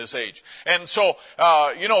to us in this age. And so,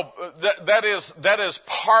 that is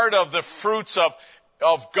part of the fruits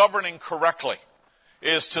of governing correctly,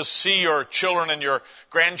 is to see your children and your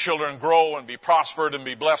grandchildren grow and be prospered and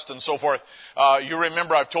be blessed and so forth. You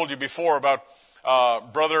remember I've told you before about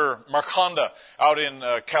Brother Marconda out in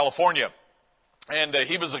California. And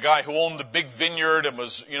he was a guy who owned a big vineyard and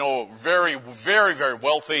was, very, very, very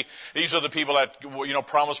wealthy. These are the people that,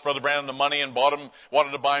 promised Brother Branham the money and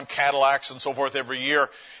wanted to buy him Cadillacs and so forth every year.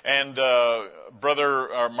 And Brother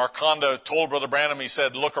Marconda told Brother Branham, he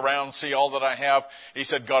said, look around, see all that I have. He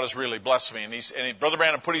said, God has really blessed me. And Brother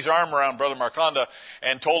Branham put his arm around Brother Marconda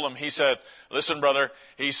and told him, he said, listen, brother,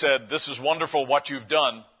 he said, this is wonderful what you've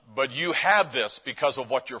done, but you have this because of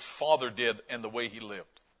what your father did and the way he lived.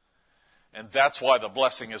 And that's why the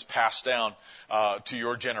blessing is passed down to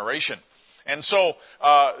your generation. And so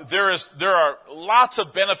there are lots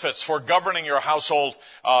of benefits for governing your household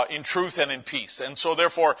in truth and in peace. And so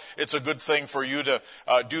therefore, it's a good thing for you to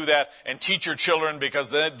do that and teach your children,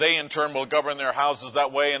 because they in turn will govern their houses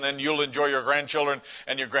that way, and then you'll enjoy your grandchildren,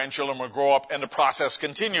 and your grandchildren will grow up, and the process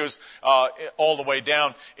continues all the way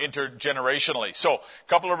down intergenerationally. So a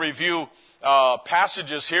couple of review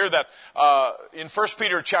passages here that in 1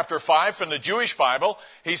 Peter chapter 5 from the Jewish Bible,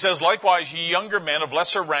 he says, likewise, ye younger men of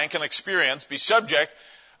lesser rank and experience, be subject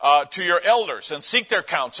to your elders and seek their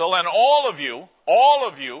counsel, and all of you, all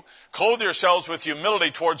of you, clothe yourselves with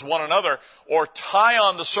humility towards one another, or tie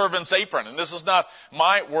on the servant's apron. And this is not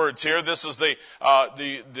my words here. This is the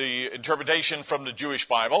interpretation from the Jewish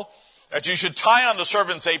Bible. That you should tie on the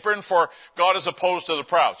servant's apron, for God is opposed to the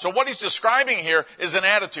proud. So what he's describing here is an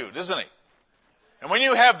attitude, isn't he? And when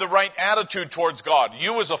you have the right attitude towards God,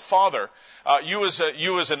 you as a father, you as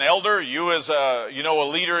an elder, you as a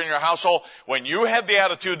leader in your household, when you have the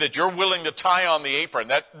attitude that you're willing to tie on the apron,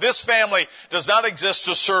 that this family does not exist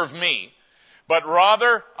to serve me, but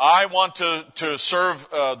rather I want to serve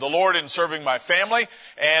the Lord in serving my family,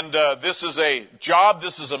 and this is a job,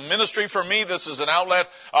 this is a ministry for me, this is an outlet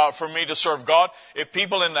for me to serve God. If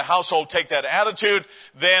people in the household take that attitude,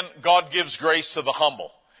 then God gives grace to the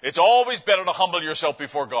humble. It's always better to humble yourself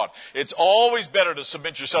before God. It's always better to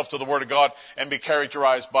submit yourself to the Word of God and be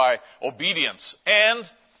characterized by obedience. And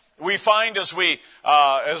we find as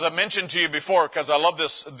I mentioned to you before, because I love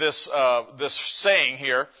this saying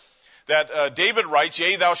here, that David writes,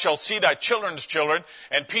 "Yea, thou shalt see thy children's children,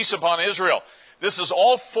 and peace upon Israel." This is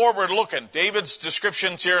all forward-looking. David's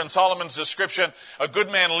descriptions here and Solomon's description, a good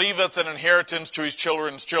man leaveth an inheritance to his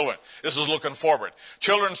children's children. This is looking forward.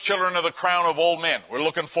 Children's children are the crown of old men. We're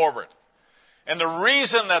looking forward. And the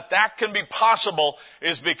reason that can be possible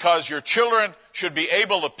is because your children should be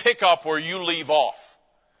able to pick up where you leave off.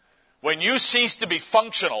 When you cease to be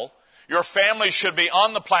functional, your family should be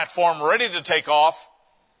on the platform ready to take off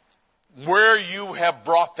where you have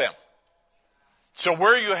brought them. So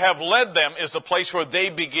where you have led them is the place where they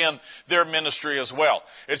begin their ministry as well.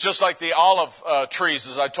 It's just like the olive trees,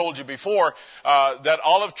 as I told you before, that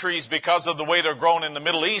olive trees, because of the way they're grown in the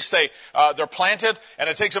Middle East, they're planted, and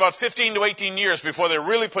it takes about 15 to 18 years before they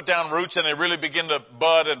really put down roots and they really begin to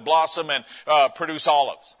bud and blossom and produce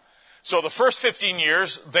olives. So the first 15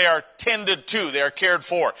 years, they are tended to, they are cared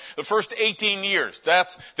for. The first 18 years,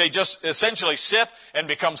 they just essentially sit and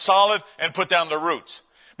become solid and put down their roots.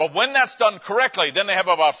 But when that's done correctly, then they have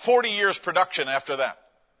about 40 years production after that.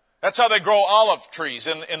 That's how they grow olive trees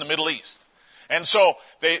in the Middle East. And so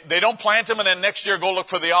they don't plant them and then next year go look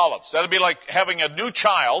for the olives. That'd be like having a new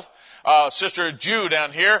child, Sister Jew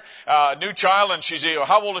down here, a new child, and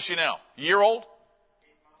how old is she now? A year old?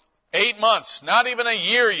 8 months, not even a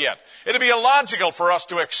year yet. It'd be illogical for us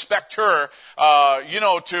to expect her,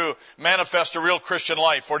 to manifest a real Christian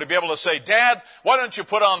life, or to be able to say, "Dad, why don't you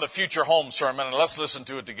put on the Future Home sermon and let's listen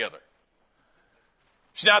to it together."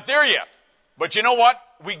 She's not there yet. But you know what?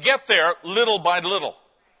 We get there little by little.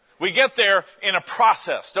 We get there in a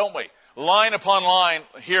process, don't we? Line upon line,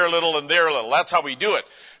 here a little and there a little. That's how we do it.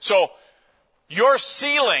 So your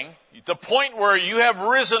ceiling, the point where you have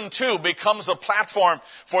risen to, becomes a platform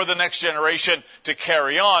for the next generation to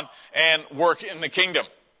carry on and work in the kingdom.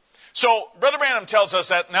 So Brother Branham tells us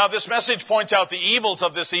that now this message points out the evils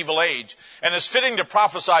of this evil age and is fitting to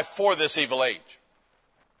prophesy for this evil age.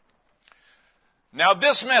 Now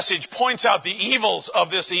this message points out the evils of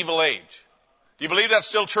this evil age. Do you believe that's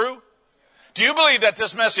still true? Do you believe that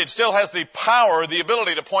this message still has the power, the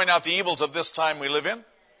ability to point out the evils of this time we live in?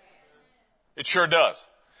 It sure does.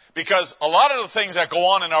 Because a lot of the things that go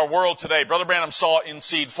on in our world today, Brother Branham saw in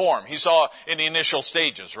seed form. He saw in the initial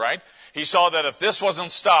stages, right? He saw that if this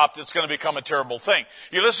wasn't stopped, it's going to become a terrible thing.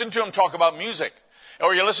 You listen to him talk about music,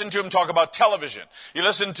 or you listen to him talk about television. You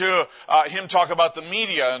listen to him talk about the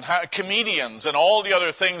media and comedians and all the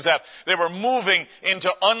other things that they were moving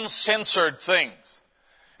into uncensored things.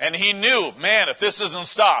 And he knew, man, if this isn't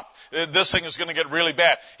stopped, this thing is going to get really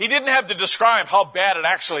bad. He didn't have to describe how bad it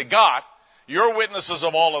actually got. You're witnesses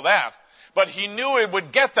of all of that. But he knew it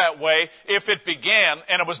would get that way if it began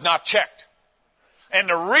and it was not checked. And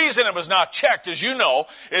the reason it was not checked, as you know,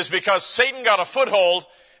 is because Satan got a foothold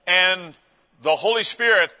and the Holy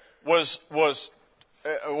Spirit was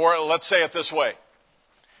or let's say it this way.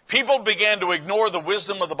 People began to ignore the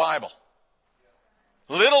wisdom of the Bible.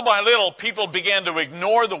 Little by little, people began to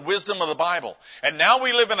ignore the wisdom of the Bible. And now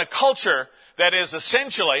we live in a culture that is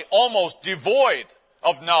essentially almost devoid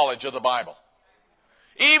of knowledge of the Bible.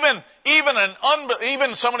 Even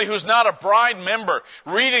somebody who's not a bride member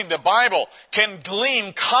reading the Bible can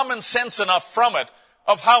glean common sense enough from it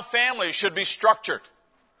of how families should be structured,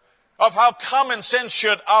 of how common sense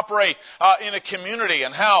should operate in a community,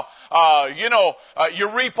 and how you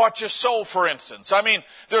reap what you sow, for instance. I mean,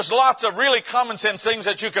 there's lots of really common sense things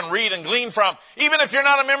that you can read and glean from, even if you're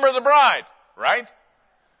not a member of the bride, right?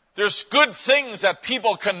 There's good things that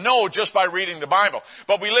people can know just by reading the Bible.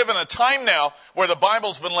 But we live in a time now where the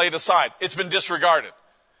Bible's been laid aside. It's been disregarded.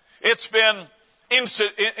 It's been, in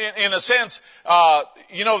a sense,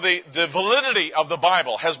 the validity of the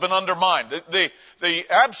Bible has been undermined. The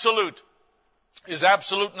absolute, is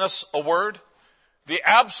absoluteness a word? The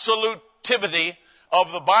absolutivity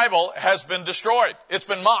of the Bible has been destroyed. It's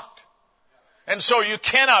been mocked. And so you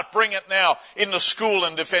cannot bring it now in the school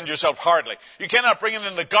and defend yourself hardly. You cannot bring it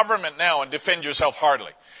in the government now and defend yourself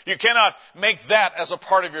hardly. You cannot make that as a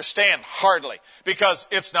part of your stand hardly, because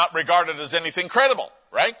it's not regarded as anything credible,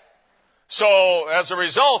 right? So as a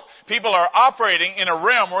result, people are operating in a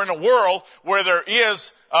realm or in a world where there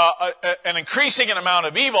is an increasing amount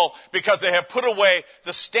of evil, because they have put away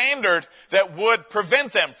the standard that would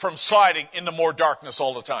prevent them from sliding into more darkness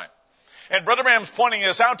all the time. And Brother Branham's pointing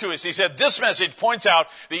this out to us. He said, this message points out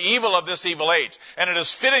the evil of this evil age. And it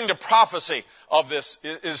is fitting to prophesy of this,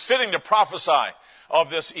 it is fitting to prophesy of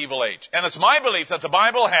this evil age. And it's my belief that the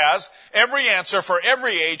Bible has every answer for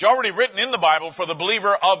every age already written in the Bible for the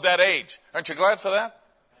believer of that age. Aren't you glad for that?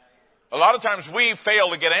 A lot of times we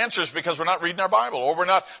fail to get answers because we're not reading our Bible, or we're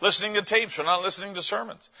not listening to tapes, we're not listening to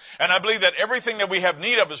sermons. And I believe that everything that we have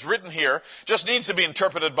need of is written here, just needs to be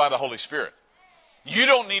interpreted by the Holy Spirit. You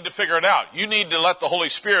don't need to figure it out. You need to let the Holy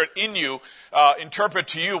Spirit in you interpret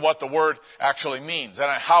to you what the Word actually means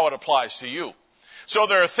and how it applies to you. So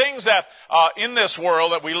there are things that in this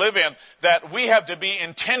world that we live in that we have to be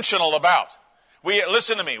intentional about.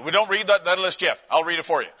 Listen to me. We don't read that list yet. I'll read it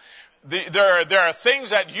for you. There are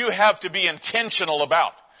things that you have to be intentional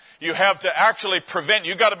about. You have to actually prevent.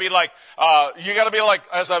 You got to be like,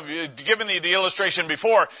 as I've given you the illustration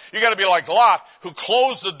before, you got to be like Lot, who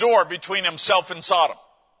closed the door between himself and Sodom.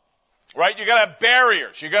 Right? You got to have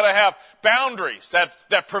barriers. You got to have boundaries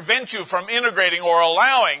that prevent you from integrating or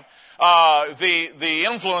allowing the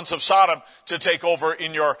influence of Sodom to take over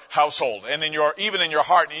in your household and even in your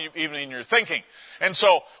heart and even in your thinking. And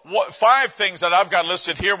so 5 things that I've got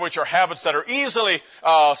listed here, which are habits that are easily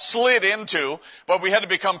slid into, but we had to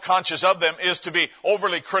become conscious of them, is to be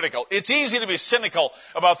overly critical. It's easy to be cynical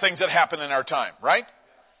about things that happen in our time, right?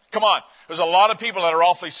 Come on. There's a lot of people that are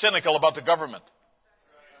awfully cynical about the government.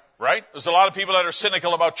 Right? There's a lot of people that are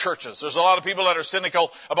cynical about churches. There's a lot of people that are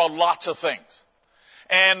cynical about lots of things.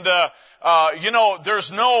 And, the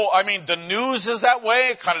news is that way.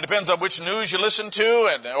 It kind of depends on which news you listen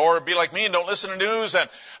to, or be like me and don't listen to news. And,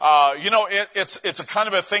 it's a kind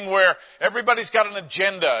of a thing where everybody's got an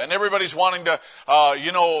agenda and everybody's wanting to,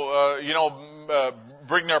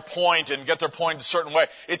 bring their point and get their point a certain way.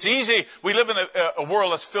 It's easy. We live in a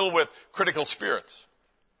world that's filled with critical spirits.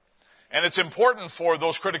 And it's important for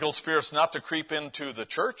those critical spirits not to creep into the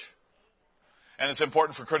church. And it's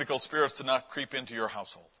important for critical spirits to not creep into your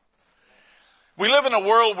household. We live in a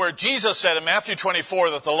world where Jesus said in Matthew 24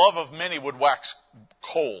 that the love of many would wax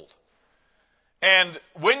cold. And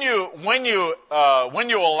when you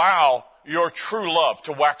allow your true love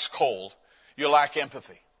to wax cold, you lack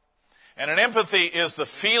empathy. And an empathy is the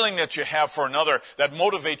feeling that you have for another that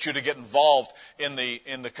motivates you to get involved in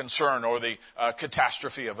the concern or the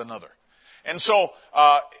catastrophe of another. And so,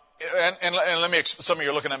 and let me, some of you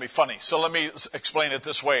are looking at me funny, so let me explain it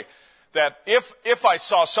this way. That if I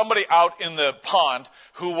saw somebody out in the pond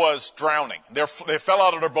who was drowning, they fell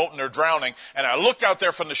out of their boat and they're drowning, and I looked out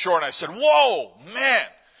there from the shore and I said, whoa, man,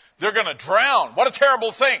 they're going to drown. What a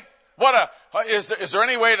terrible thing. Is there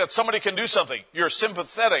any way that somebody can do something? You're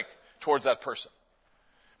sympathetic towards that person.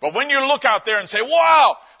 But when you look out there and say,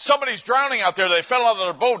 wow, somebody's drowning out there, they fell out of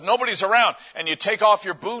their boat, nobody's around, and you take off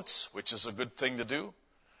your boots, which is a good thing to do,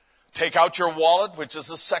 take out your wallet, which is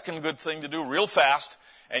the second good thing to do, real fast,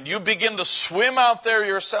 and you begin to swim out there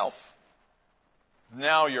yourself,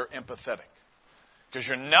 now you're empathetic. Because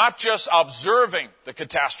you're not just observing the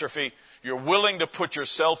catastrophe, you're willing to put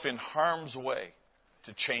yourself in harm's way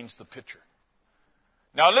to change the picture.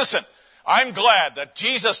 Now listen, I'm glad that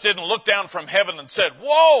Jesus didn't look down from heaven and said,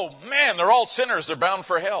 whoa, man, they're all sinners, they're bound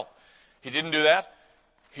for hell. He didn't do that.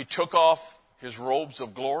 He took off his robes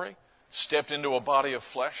of glory, stepped into a body of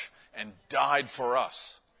flesh, and died for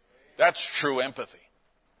us. That's true empathy.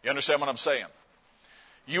 You understand what I'm saying?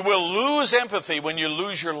 You will lose empathy when you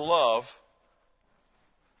lose your love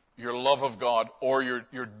of God, or you're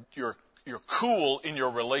cool in your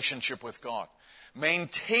relationship with God.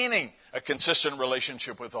 Maintaining a consistent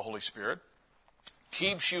relationship with the Holy Spirit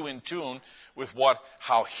keeps you in tune with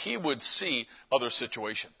how He would see other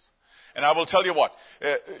situations. And I will tell you what,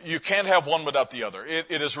 you can't have one without the other. It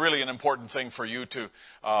is really an important thing for you to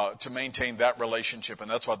maintain that relationship, and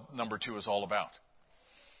that's what number 2 is all about.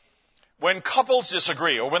 when couples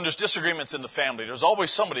disagree, or when there's disagreements in the family, there's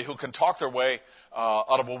always somebody who can talk their way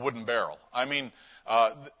out of a wooden barrel. I mean,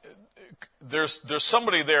 there's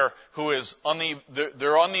somebody there who is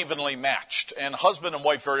they're unevenly matched, and husband and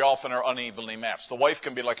wife very often are unevenly matched. The wife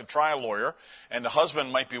can be like a trial lawyer, and the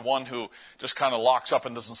husband might be one who just kind of locks up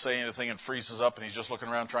and doesn't say anything and freezes up, and he's just looking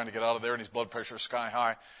around trying to get out of there, and his blood pressure is sky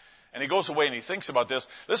high. And he goes away and he thinks about this.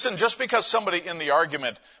 Listen, just because somebody in the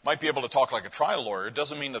argument might be able to talk like a trial lawyer, it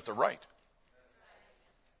doesn't mean that they're right.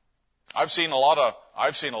 I've seen a lot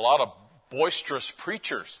of boisterous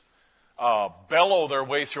preachers bellow their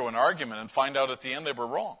way through an argument and find out at the end they were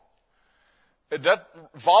wrong. That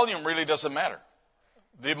volume really doesn't matter.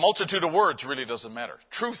 The multitude of words really doesn't matter.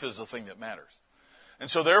 Truth is the thing that matters. And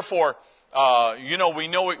so therefore,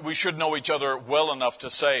 we should know each other well enough to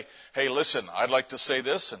say, hey, listen, I'd like to say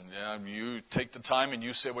this, and you take the time and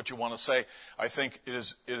you say what you want to say. I think it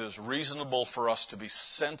is reasonable for us to be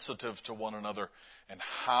sensitive to one another and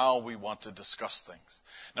how we want to discuss things.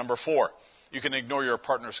 Number 4, you can ignore your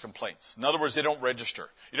partner's complaints. In other words, they don't register.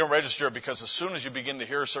 You don't register because as soon as you begin to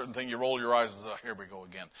hear a certain thing, you roll your eyes and say, oh, here we go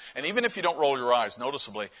again. And even if you don't roll your eyes,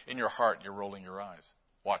 noticeably, in your heart, you're rolling your eyes.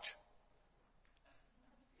 Watch.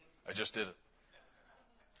 I just did it.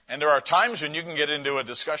 And there are times when you can get into a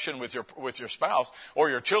discussion with your spouse or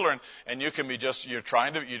your children, and you can be you're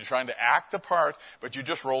trying to act the part, but you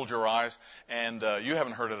just rolled your eyes, and you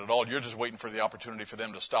haven't heard it at all. You're just waiting for the opportunity for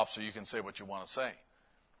them to stop so you can say what you want to say.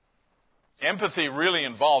 Empathy really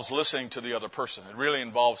involves listening to the other person. It really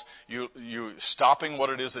involves you stopping what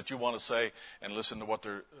it is that you want to say and listen to what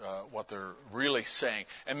they're really saying.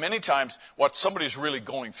 And many times, what somebody's really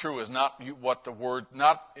going through is not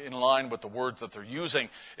in line with the words that they're using.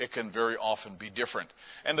 It can very often be different.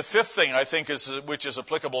 And the 5th thing I think which is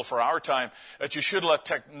applicable for our time, that you should let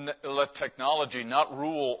technology not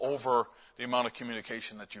rule over the amount of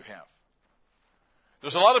communication that you have.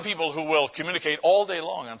 There's a lot of people who will communicate all day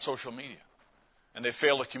long on social media, and they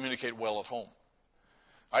fail to communicate well at home.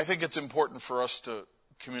 I think it's important for us to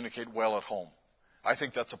communicate well at home. I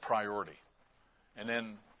think that's a priority. And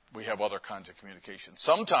then we have other kinds of communication.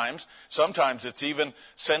 Sometimes it's even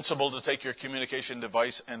sensible to take your communication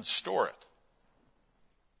device and store it.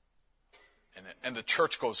 And the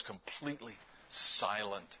church goes completely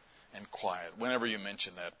silent and quiet whenever you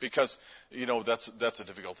mention that, because that's a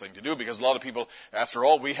difficult thing to do, because a lot of people, after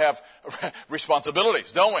all, we have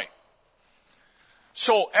responsibilities, don't we?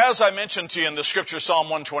 So, as I mentioned to you in the scripture, Psalm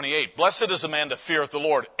 128, blessed is the man that feareth the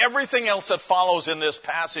Lord. Everything else that follows in this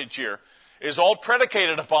passage here is all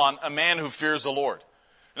predicated upon a man who fears the Lord.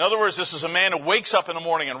 In other words, this is a man who wakes up in the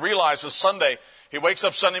morning and realizes he wakes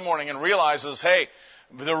up Sunday morning and realizes, hey,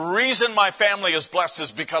 the reason my family is blessed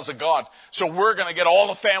is because of God. So we're going to get all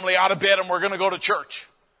the family out of bed and we're going to go to church.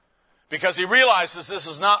 Because he realizes this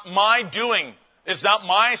is not my doing. It's not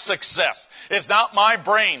my success. It's not my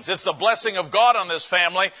brains. It's the blessing of God on this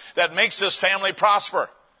family that makes this family prosper.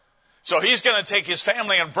 So he's going to take his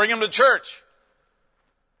family and bring them to church.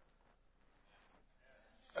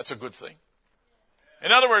 That's a good thing.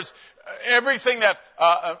 In other words, everything that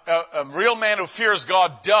a real man who fears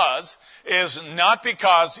God does is not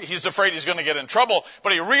because he's afraid he's going to get in trouble,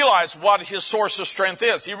 but he realizes what his source of strength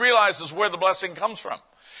is. He realizes where the blessing comes from.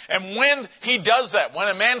 And when he does that, when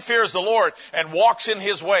a man fears the Lord and walks in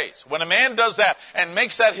his ways, when a man does that and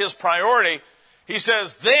makes that his priority, he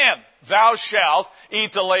says, then thou shalt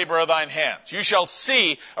eat the labor of thine hands. You shall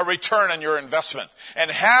see a return on your investment.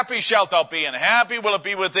 And happy shalt thou be, and happy will it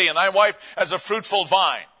be with thee, and thy wife as a fruitful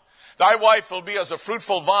vine. Thy wife will be as a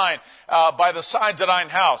fruitful vine by the sides of thine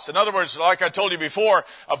house. In other words, like I told you before,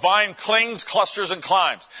 a vine clings, clusters, and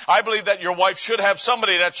climbs. I believe that your wife should have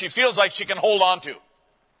somebody that she feels like she can hold on to.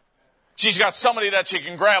 She's got somebody that she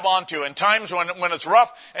can grab onto. And times when it's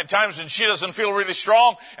rough, and times when she doesn't feel really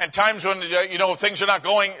strong, and times when things are not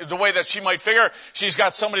going the way that she might figure, she's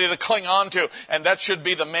got somebody to cling onto. And that should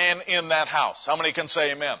be the man in that house. How many can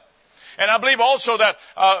say amen? And I believe also that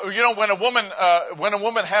when a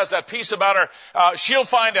woman has that peace about her, she'll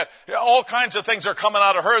find that all kinds of things are coming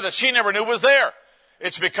out of her that she never knew was there.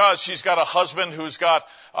 It's because she's got a husband who's got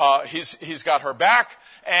he's got her back,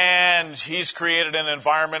 and he's created an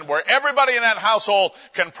environment where everybody in that household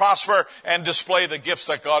can prosper and display the gifts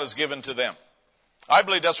that God has given to them. I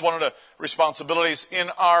believe that's one of the responsibilities in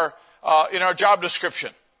our job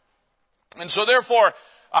description. And so therefore,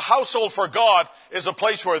 a household for God is a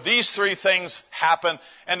place where these 3 things happen,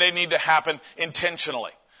 and they need to happen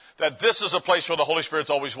intentionally. That this is a place where the Holy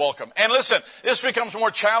Spirit's always welcome. And listen, this becomes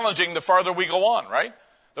more challenging the farther we go on, right?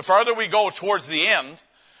 The farther we go towards the end,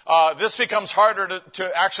 this becomes harder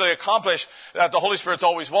to actually accomplish, that the Holy Spirit's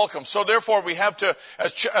always welcome. So therefore we have to,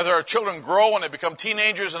 as our children grow and they become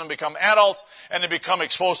teenagers and they become adults and they become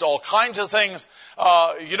exposed to all kinds of things,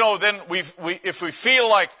 then if we feel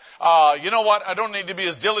like, you know what, I don't need to be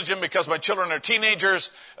as diligent because my children are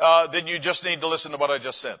teenagers, then you just need to listen to what I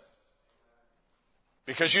just said.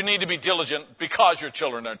 Because you need to be diligent because your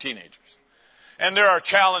children are teenagers. And there are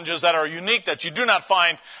challenges that are unique that you do not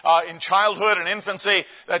find in childhood and infancy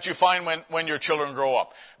that you find when your children grow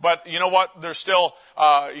up. But you know what? There's still,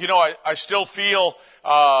 I still feel,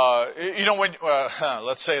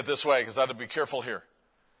 let's say it this way because I have to be careful here.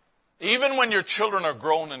 Even when your children are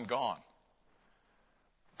grown and gone,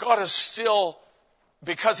 God is still,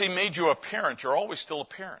 because He made you a parent, you're always still a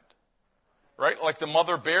parent. Right? Like the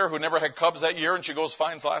mother bear who never had cubs that year and she goes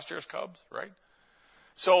finds last year's cubs, right?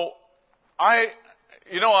 So, I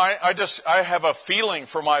have a feeling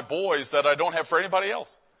for my boys that I don't have for anybody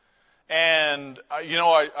else. And,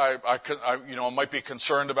 I might be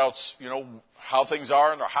concerned about, how things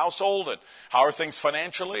are in our household and how are things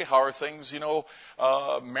financially, how are things,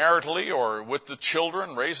 maritally or with the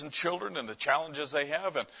children, raising children and the challenges they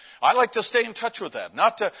have. And I like to stay in touch with that,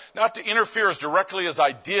 not to interfere as directly as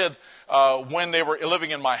I did, when they were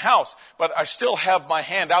living in my house, but I still have my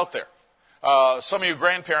hand out there. Some of you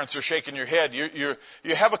grandparents are shaking your head. You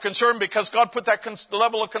have a concern because God put that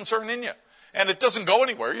level of concern in you. And it doesn't go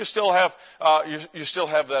anywhere. You still have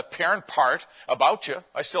that parent part about you.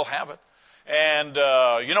 I still have it. And,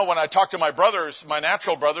 when I talk to my brothers, my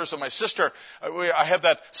natural brothers and my sister, I have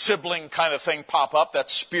that sibling kind of thing pop up. That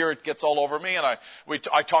spirit gets all over me and I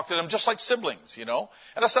talk to them just like siblings, And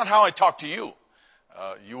that's not how I talk to you.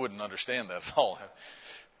 You wouldn't understand that at all.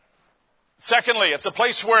 Secondly, it's a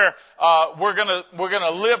place where we're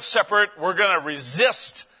gonna live separate. We're gonna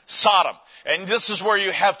resist Sodom, and this is where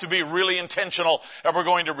you have to be really intentional. That we're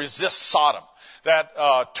going to resist Sodom. That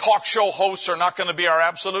talk show hosts are not going to be our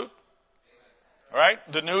absolute. All right,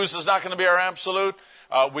 the news is not going to be our absolute.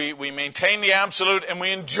 We maintain the absolute and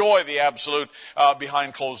we enjoy the absolute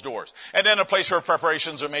behind closed doors. And then a place where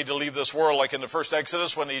preparations are made to leave this world, like in the first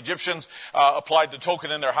Exodus when the Egyptians applied the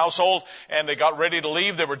token in their household and they got ready to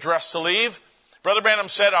leave, they were dressed to leave. Brother Branham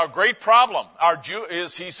said our great problem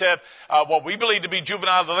what we believe to be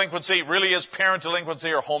juvenile delinquency really is parent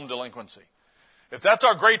delinquency or home delinquency. If that's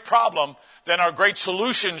our great problem, then our great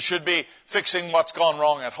solution should be fixing what's gone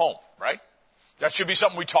wrong at home, right? That should be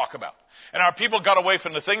something we talk about. And our people got away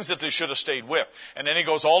from the things that they should have stayed with. And then he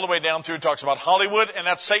goes all the way down through, talks about Hollywood, and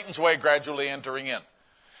that's Satan's way of gradually entering in.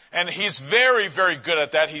 And he's very, very good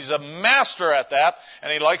at that. He's a master at that,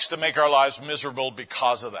 and he likes to make our lives miserable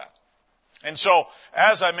because of that. And so,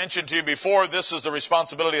 as I mentioned to you before, this is the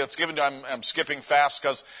responsibility that's given to you. I'm skipping fast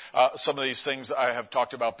because some of these things I have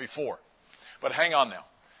talked about before. But hang on now.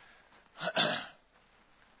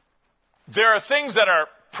 There are things that are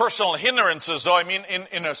personal hindrances, though. I mean,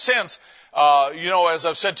 in a sense, as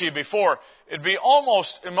I've said to you before, it'd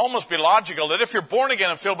almost be logical that if you're born again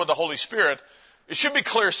and filled with the Holy Spirit, it should be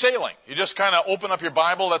clear sailing. You just kind of open up your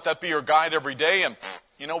Bible, let that be your guide every day, and,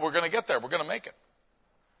 we're going to get there. We're going to make it.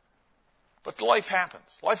 But life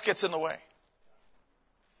happens. Life gets in the way.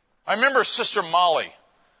 I remember Sister Molly,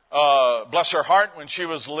 bless her heart, when she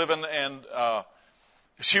was living and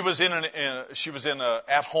she was in a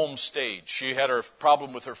at-home stage. She had her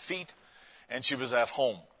problem with her feet, and she was at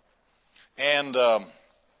home. And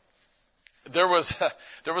there was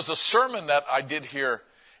a sermon that I did here,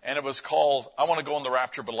 and it was called "I Want to Go in the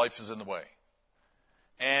Rapture, but Life is in the Way,"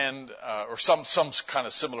 and or some kind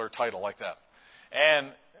of similar title like that.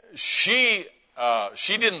 And she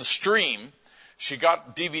didn't stream. She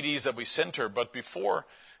got DVDs that we sent her, but before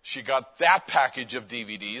she got that package of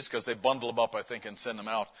DVDs, because they bundle them up, I think, and send them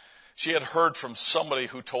out, she had heard from somebody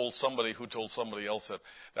who told somebody else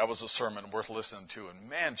that was a sermon worth listening to. And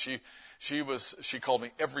man, she called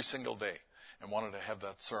me every single day and wanted to have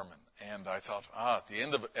that sermon. And I thought, at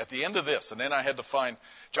the end of this, and then I had to find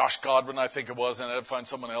Josh Godwin, I think it was, and I had to find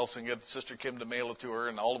someone else and get Sister Kim to mail it to her,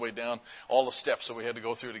 and all the way down all the steps that we had to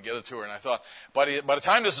go through to get it to her. And I thought, by the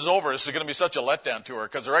time this is over, this is going to be such a letdown to her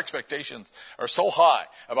because her expectations are so high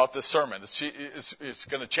about this sermon. It's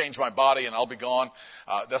going to change my body and I'll be gone.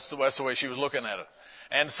 That's the way she was looking at it.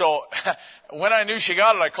 And so when I knew she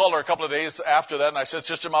got it, I called her a couple of days after that, and I said,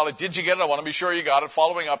 Sister Molly, did you get it? I want to be sure you got it,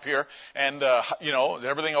 following up here, and, is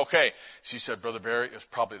everything okay? She said, Brother Barry, it was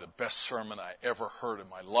probably the best sermon I ever heard in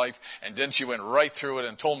my life. And then she went right through it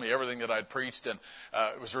and told me everything that I'd preached, and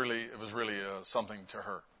it was really something to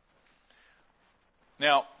her.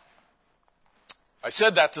 Now, I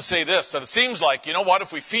said that to say this, that it seems like,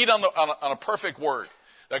 if we feed on a perfect word,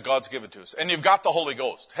 that God's given to us. And you've got the Holy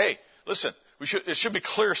Ghost. Hey, listen, it should be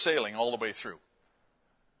clear sailing all the way through.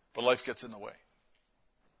 But life gets in the way.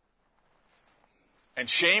 And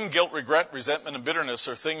shame, guilt, regret, resentment, and bitterness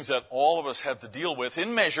are things that all of us have to deal with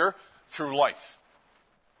in measure through life.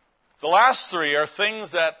 The last three are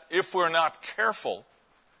things that, if we're not careful,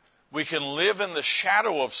 we can live in the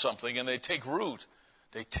shadow of something and they take root.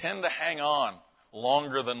 They tend to hang on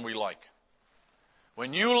longer than we like.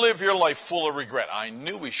 When you live your life full of regret, I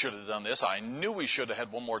knew we should have done this. I knew we should have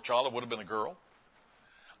had one more child. It would have been a girl.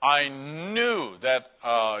 I knew that,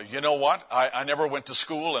 you know what? I never went to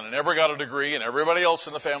school and I never got a degree, and everybody else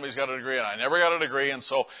in the family's got a degree and I never got a degree, and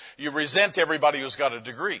so you resent everybody who's got a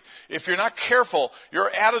degree. If you're not careful, your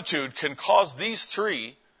attitude can cause these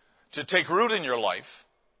three to take root in your life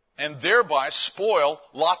and thereby spoil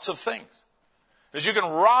lots of things. Because you can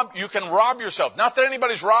rob yourself. Not that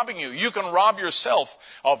anybody's robbing you. You can rob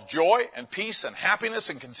yourself of joy and peace and happiness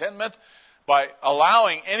and contentment by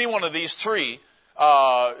allowing any one of these three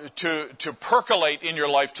to percolate in your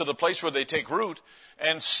life to the place where they take root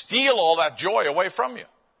and steal all that joy away from you.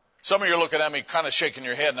 Some of you are looking at me kind of shaking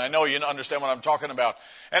your head, and I know you understand what I'm talking about.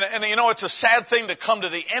 And you know, it's a sad thing to come to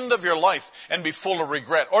the end of your life and be full of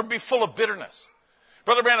regret or be full of bitterness.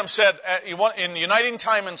 Brother Branham said in Uniting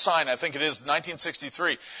Time and Sign, I think it is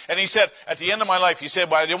 1963, and he said, at the end of my life, he said,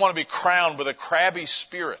 well, I didn't want to be crowned with a crabby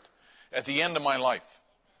spirit at the end of my life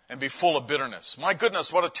and be full of bitterness. My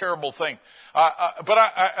goodness, what a terrible thing. But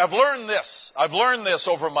I've learned this. I've learned this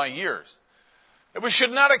over my years. That we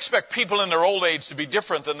should not expect people in their old age to be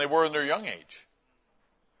different than they were in their young age.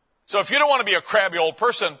 So if you don't want to be a crabby old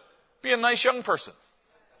person, be a nice young person.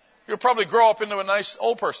 You'll probably grow up into a nice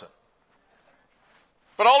old person.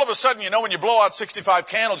 But all of a sudden, you know, when you blow out 65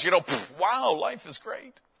 candles, you go, wow, life is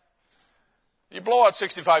great. You blow out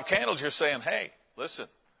 65 candles, you're saying, hey, listen,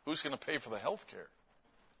 who's going to pay for the health care?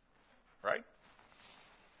 Right?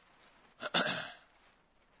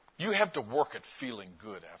 You have to work at feeling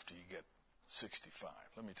good after you get 65.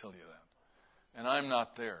 Let me tell you that. And I'm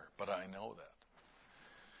not there, but I know that.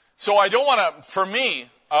 So I don't want to, for me,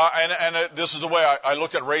 and this is the way I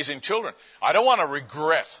looked at raising children, I don't want to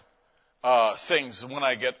regret things when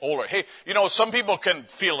I get older. Hey, you know, some people can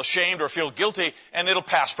feel ashamed or feel guilty and it'll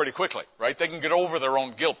pass pretty quickly, right? They can get over their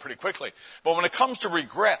own guilt pretty quickly. But when it comes to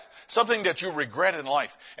regret, something that you regret in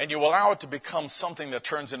life and you allow it to become something that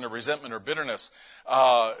turns into resentment or bitterness,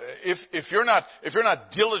 if you're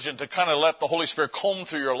not diligent to kind of let the Holy Spirit comb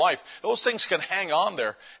through your life, those things can hang on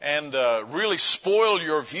there and really spoil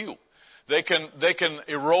your view. They can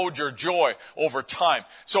erode your joy over time.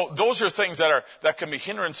 So those are things that can be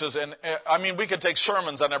hindrances, and I mean, we could take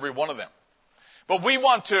sermons on every one of them. But we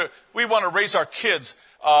want to raise our kids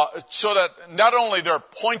so that not only they're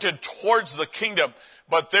pointed towards the kingdom,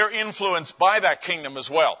 but they're influenced by that kingdom as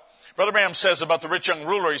well. Brother Branham says about the rich young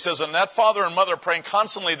ruler, he says, and that father and mother praying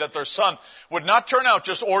constantly that their son would not turn out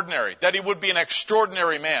just ordinary, that he would be an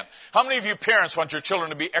extraordinary man. How many of you parents want your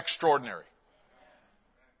children to be extraordinary?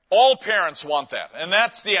 All parents want that. And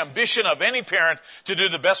that's the ambition of any parent, to do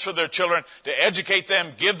the best for their children, to educate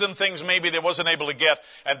them, give them things maybe they wasn't able to get.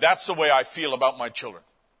 And that's the way I feel about my children.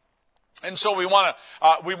 And so we want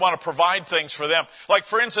to provide things for them. Like,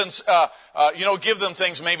 for instance, give them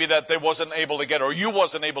things maybe that they wasn't able to get or you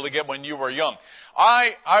wasn't able to get when you were young.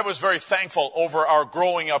 I was very thankful over our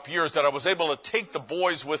growing up years that I was able to take the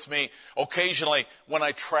boys with me occasionally when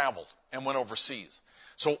I traveled and went overseas.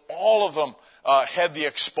 So all of them had the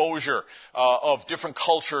exposure of different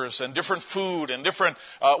cultures and different food and different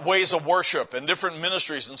ways of worship and different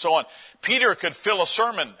ministries and so on. Peter could fill a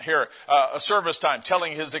sermon here, a service time,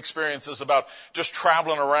 telling his experiences about just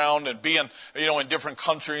traveling around and being, in different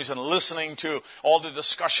countries and listening to all the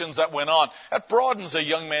discussions that went on. That broadens a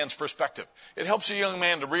young man's perspective. It helps a young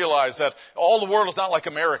man to realize that all the world is not like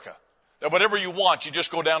America. That whatever you want, you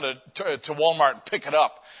just go down to Walmart and pick it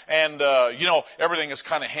up. And, everything is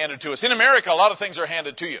kind of handed to us. In America, a lot of things are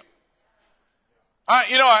handed to you.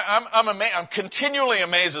 I'm continually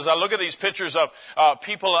amazed as I look at these pictures of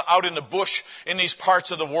people out in the bush in these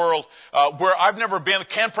parts of the world where I've never been,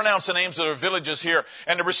 can't pronounce the names of their villages here,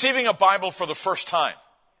 and they're receiving a Bible for the first time.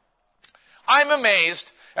 I'm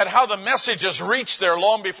amazed at how the message has reached there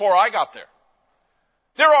long before I got there.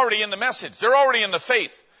 They're already in the message. They're already in the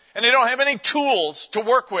faith. And they don't have any tools to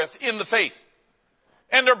work with in the faith.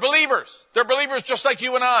 And they're believers. They're believers just like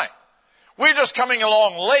you and I. We're just coming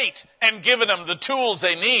along late and giving them the tools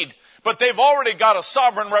they need. But they've already got a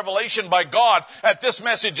sovereign revelation by God that this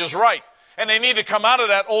message is right. And they need to come out of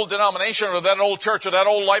that old denomination or that old church or that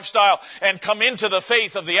old lifestyle and come into the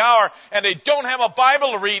faith of the hour. And they don't have a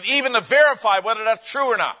Bible to read even to verify whether that's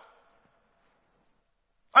true or not.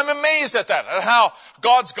 I'm amazed at that, at how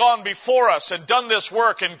God's gone before us and done this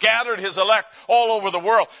work and gathered His elect all over the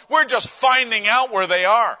world. We're just finding out where they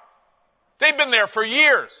are. They've been there for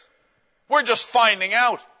years. We're just finding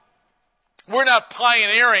out. We're not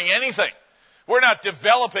pioneering anything. We're not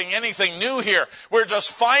developing anything new here. We're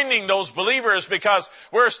just finding those believers because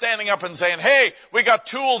we're standing up and saying, hey, we got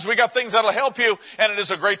tools, we got things that'll help you, and it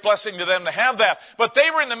is a great blessing to them to have that. But they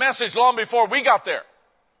were in the message long before we got there.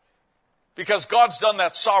 Because God's done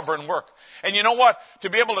that sovereign work. And you know what? To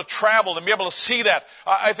be able to travel and be able to see that,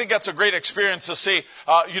 I think that's a great experience to see,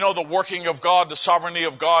 the working of God, the sovereignty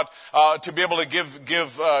of God, to be able to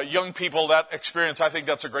give young people that experience. I think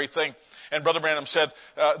that's a great thing. And Brother Branham said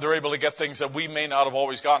they're able to get things that we may not have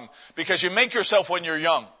always gotten. Because you make yourself when you're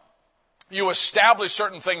young. You establish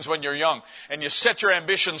certain things when you're young, and you set your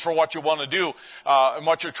ambitions for what you want to do and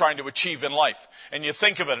what you're trying to achieve in life. And you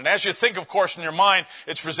think of it. And as you think, of course, in your mind,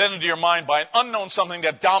 it's presented to your mind by an unknown something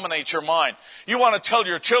that dominates your mind. You want to tell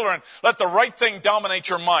your children, let the right thing dominate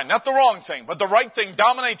your mind. Not the wrong thing, but the right thing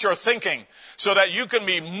dominate your thinking so that you can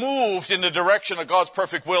be moved in the direction of God's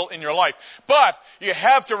perfect will in your life. But you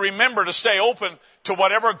have to remember to stay open to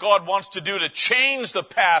whatever God wants to do to change the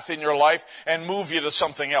path in your life and move you to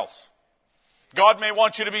something else. God may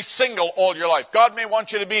want you to be single all your life. God may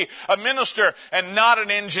want you to be a minister and not an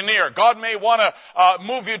engineer. God may want to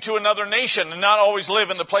move you to another nation and not always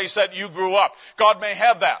live in the place that you grew up. God may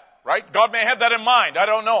have that, right? God may have that in mind. I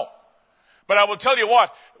don't know. But I will tell you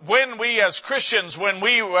what, when we as Christians, when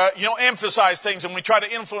we emphasize things and we try to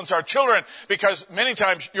influence our children, because many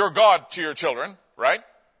times you're God to your children, right?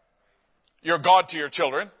 You're God to your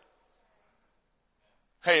children.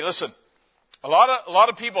 Hey, listen. A lot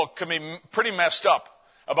of people can be pretty messed up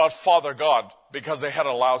about Father God because they had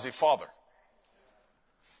a lousy father.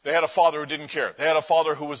 They had a father who didn't care. They had a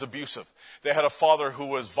father who was abusive. They had a father who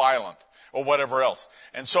was violent or whatever else.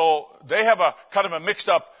 And so they have a kind of a mixed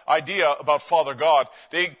up idea about Father God.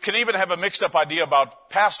 They can even have a mixed up idea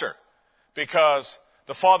about pastor because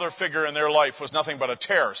the father figure in their life was nothing but a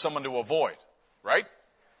terror, someone to avoid, right?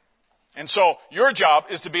 And so your job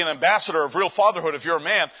is to be an ambassador of real fatherhood if you're a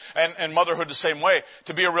man, and motherhood the same way,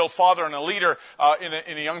 to be a real father and a leader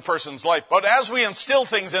in a young person's life. But as we instill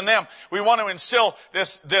things in them, we want to instill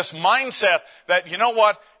this mindset that, you know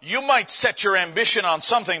what, you might set your ambition on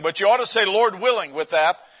something, but you ought to say, Lord willing, with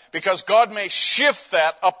that, because God may shift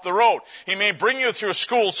that up the road. He may bring you through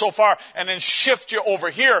school so far and then shift you over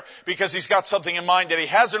here because He's got something in mind that He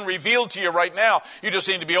hasn't revealed to you right now. You just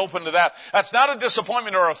need to be open to that. That's not a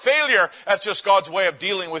disappointment or a failure. That's just God's way of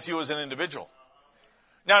dealing with you as an individual.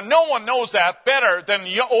 Now, no one knows that better than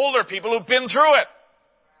older people who've been through it.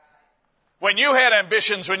 When you had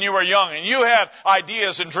ambitions when you were young and you had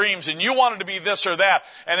ideas and dreams and you wanted to be this or that,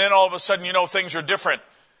 and then all of a sudden, things are different.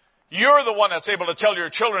 You're the one that's able to tell your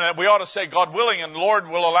children that we ought to say, God willing, and Lord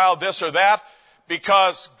will allow this or that,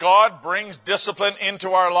 because God brings discipline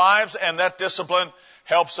into our lives, and that discipline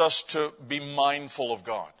helps us to be mindful of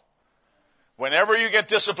God. Whenever you get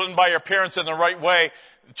disciplined by your parents in the right way,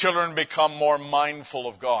 the children become more mindful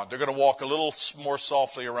of God. They're going to walk a little more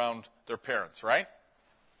softly around their parents, right?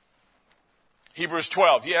 Hebrews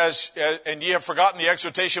 12, and ye have forgotten the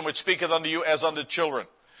exhortation which speaketh unto you as unto children.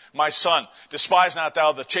 My son, despise not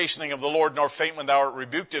thou the chastening of the Lord, nor faint when thou art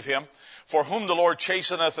rebuked of Him. For whom the Lord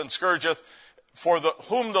chasteneth and scourgeth,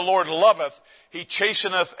 whom the Lord loveth, He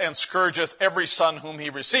chasteneth and scourgeth every son whom He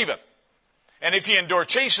receiveth. And if ye endure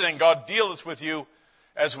chastening, God dealeth with you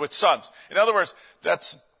as with sons. In other words,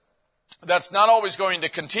 that's not always going to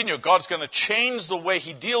continue. God's going to change the way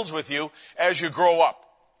He deals with you as you grow up.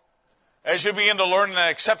 As you begin to learn and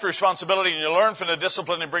accept responsibility and you learn from the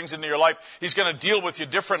discipline He brings into your life, He's going to deal with you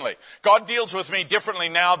differently. God deals with me differently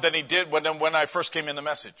now than He did when I first came in the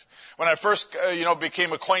message. When I first,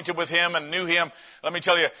 became acquainted with Him and knew Him, let me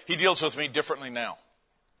tell you, He deals with me differently now.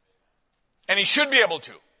 And He should be able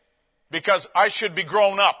to, because I should be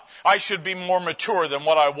grown up. I should be more mature than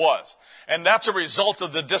what I was. And that's a result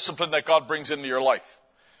of the discipline that God brings into your life.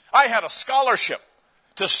 I had a scholarship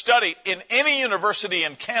to study in any university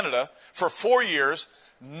in Canada for 4 years,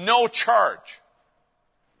 no charge,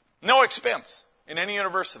 no expense in any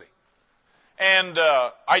university. And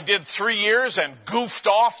I did 3 years and goofed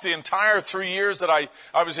off the entire 3 years that I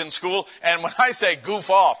was in school. And when I say goof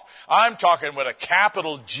off, I'm talking with a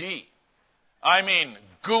capital G. I mean,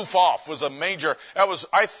 goof off was a major.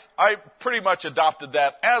 I pretty much adopted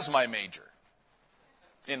that as my major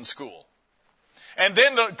in school. And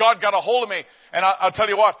then God got a hold of me, and I'll tell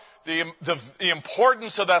you what, the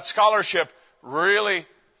importance of that scholarship really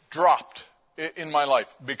dropped in my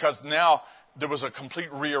life, because now there was a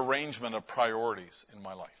complete rearrangement of priorities in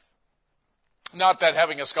my life. Not that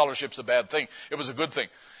having a scholarship's a bad thing. It was a good thing.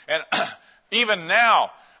 And even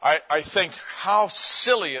now, I think how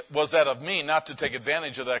silly it was that of me not to take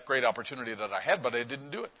advantage of that great opportunity that I had, but I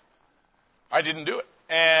didn't do it. I didn't do it.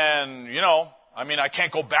 And, I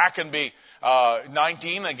can't go back and be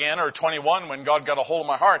 19 again or 21 when God got a hold of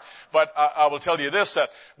my heart. But I will tell you this, that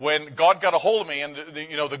when God got a hold of me and,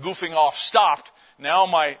 the goofing off stopped, now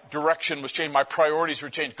my direction was changed. My priorities were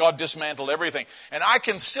changed. God dismantled everything. And I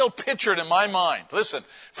can still picture it in my mind. Listen,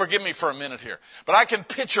 forgive me for a minute here. But I can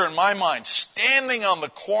picture in my mind standing on the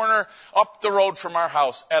corner up the road from our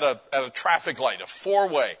house at a traffic light, a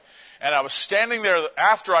four-way. And I was standing there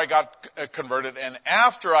after I got converted and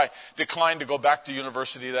after I declined to go back to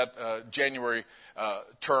university that January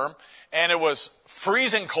term. And it was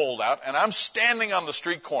freezing cold out. And I'm standing on the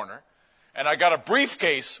street corner. And I got a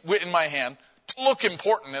briefcase in my hand to look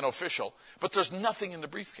important and official. But there's nothing in the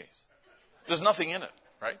briefcase. There's nothing in it,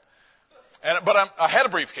 right? But I had a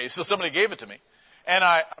briefcase, so somebody gave it to me. And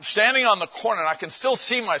I'm standing on the corner and I can still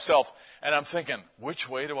see myself. And I'm thinking, which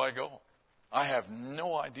way do I go? I have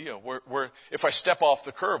no idea where if I step off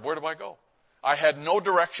the curb, where do I go? I had no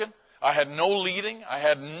direction. I had no leading. I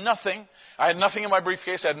had nothing. I had nothing in my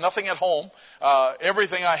briefcase. I had nothing at home.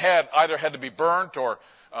 Everything I had either had to be burnt or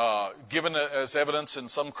given as evidence in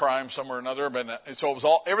some crime somewhere or another. So it was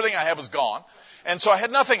everything I had was gone. And so I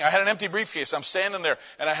had nothing. I had an empty briefcase. I'm standing there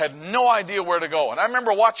and I had no idea where to go. And I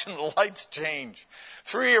remember watching the lights change.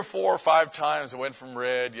 3 or 4 or 5 times it went from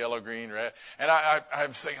red, yellow, green, red. And I'm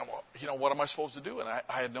thinking, well, what am I supposed to do? And I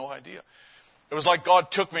had no idea. It was like God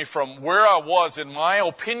took me from where I was in my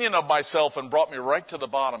opinion of myself and brought me right to the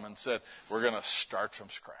bottom and said, we're going to start from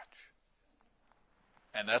scratch.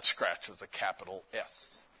 And that scratch was a capital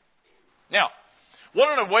S. Now, one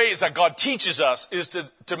of the ways that God teaches us is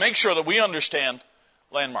to make sure that we understand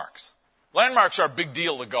landmarks. Landmarks are a big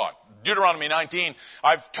deal to God. Deuteronomy 19,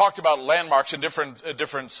 I've talked about landmarks in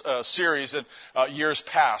different series in years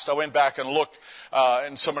past. I went back and looked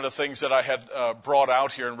in some of the things that I had brought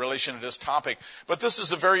out here in relation to this topic. But this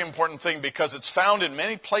is a very important thing because it's found in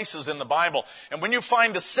many places in the Bible. And when you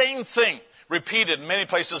find the same thing repeated in many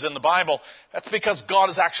places in the Bible, that's because God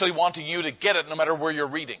is actually wanting you to get it no matter where you're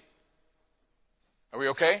reading. Are we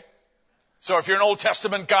okay? So if you're an Old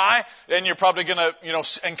Testament guy, then you're probably going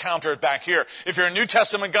to, encounter it back here. If you're a New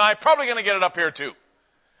Testament guy, probably going to get it up here too.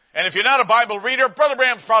 And if you're not a Bible reader, Brother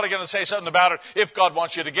Branham's probably going to say something about it if God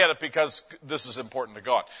wants you to get it because this is important to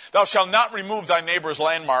God. Thou shalt not remove thy neighbor's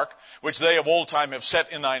landmark, which they of old time have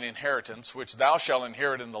set in thine inheritance, which thou shalt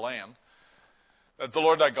inherit in the land, that the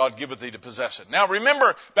Lord thy God giveth thee to possess it. Now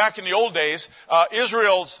remember, back in the old days,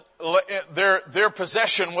 Israel's, their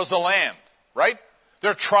possession was the land, right?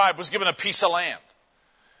 Their tribe was given a piece of land.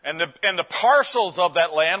 And the parcels of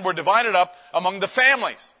that land were divided up among the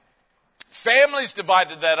families. Families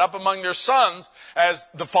divided that up among their sons as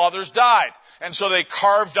the fathers died. And so they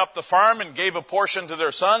carved up the farm and gave a portion to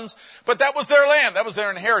their sons. But that was their land. That was their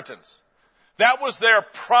inheritance. That was their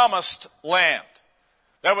promised land.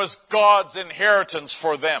 That was God's inheritance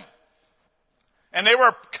for them. And they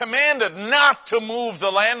were commanded not to move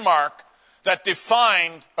the landmark that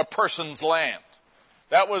defined a person's land.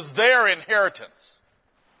 That was their inheritance.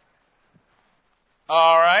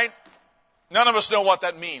 All right? None of us know what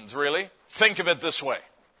that means, really. Think of it this way.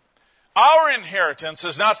 Our inheritance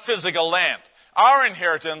is not physical land. Our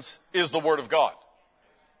inheritance is the Word of God.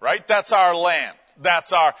 Right? That's our land.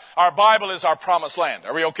 That's our Bible is our promised land.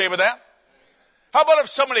 Are we okay with that? How about if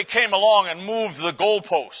somebody came along and moved the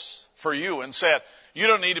goalposts for you and said, you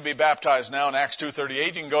don't need to be baptized now in Acts 2:38.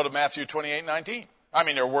 You can go to Matthew 28:19.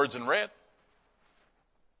 There are words in red.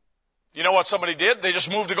 You know what somebody did? They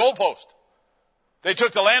just moved the goalpost. They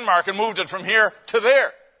took the landmark and moved it from here to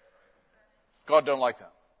there. God don't like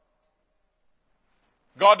that.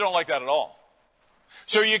 God don't like that at all.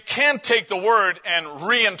 So you can't take the word and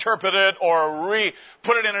reinterpret it or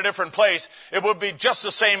put it in a different place. It would be just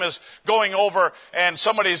the same as going over and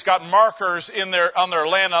somebody's got markers on their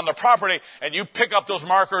land, on their property, and you pick up those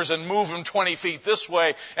markers and move them 20 feet this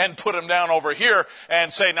way and put them down over here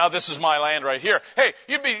and say, now this is my land right here. Hey,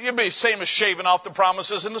 you'd be same as shaving off the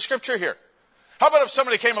promises in the scripture here. How about if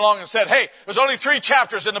somebody came along and said, hey, there's only 3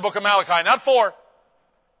 chapters in the book of Malachi, not 4.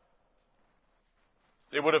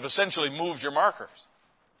 They would have essentially moved your markers.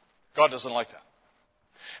 God doesn't like that.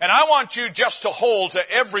 And I want you just to hold to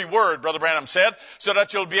every word, Brother Branham said, so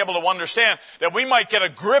that you'll be able to understand that we might get a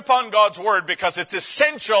grip on God's word because it's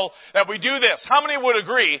essential that we do this. How many would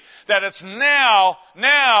agree that it's now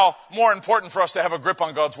more important for us to have a grip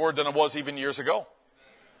on God's word than it was even years ago?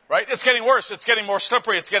 Right? It's getting worse. It's getting more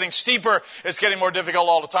slippery. It's getting steeper. It's getting more difficult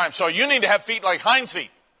all the time. So you need to have feet like hinds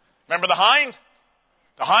feet. Remember the hind?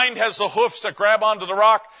 The hind has the hoofs that grab onto the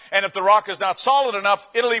rock, and if the rock is not solid enough,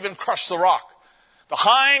 it'll even crush the rock. The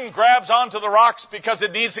hind grabs onto the rocks because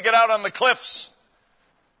it needs to get out on the cliffs,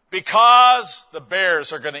 because the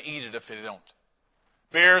bears are going to eat it if they don't.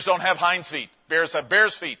 Bears don't have hind feet. Bears have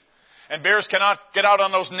bear's feet. And bears cannot get out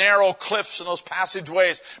on those narrow cliffs and those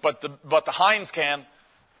passageways, but the hinds can.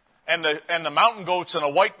 And the mountain goats and the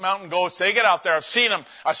white mountain goats, they get out there. I've seen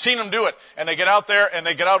them do it. And they get out there and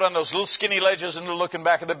they get out on those little skinny ledges and they're looking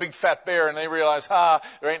back at the big fat bear and they realize,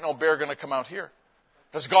 there ain't no bear going to come out here.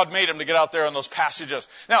 Because God made them to get out there on those passages.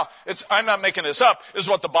 Now, I'm not making this up. This is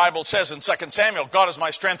what the Bible says in 2 Samuel. God is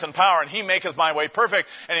my strength and power, and he maketh my way perfect,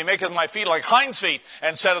 and he maketh my feet like hinds' feet,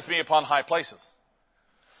 and setteth me upon high places.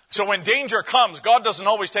 So when danger comes, God doesn't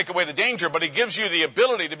always take away the danger, but he gives you the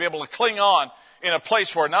ability to be able to cling on in a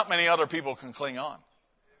place where not many other people can cling on.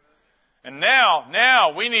 And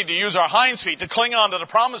now we need to use our hinds' feet to cling on to the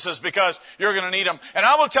promises, because you're going to need them. And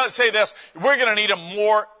I will say this, we're going to need them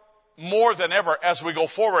more than ever as we go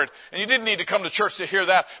forward. And you didn't need to come to church to hear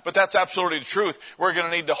that, but that's absolutely the truth. We're going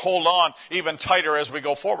to need to hold on even tighter as we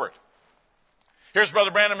go forward. Here's Brother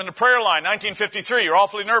Branham in the prayer line, 1953. You're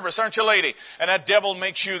awfully nervous, aren't you, lady? And that devil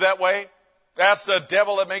makes you that way. That's the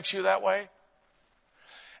devil that makes you that way.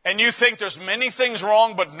 And you think there's many things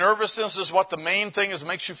wrong, but nervousness is what the main thing is,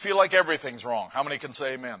 makes you feel like everything's wrong. How many can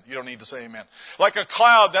say amen? You don't need to say amen. Like a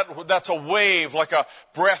cloud, that's a wave, like a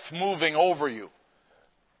breath moving over you.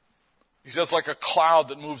 He says like a cloud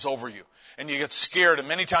that moves over you. And you get scared. And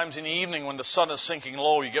many times in the evening when the sun is sinking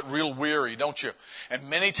low, you get real weary, don't you? And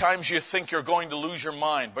many times you think you're going to lose your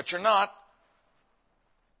mind. But you're not.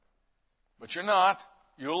 But you're not.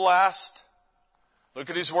 You'll last. Look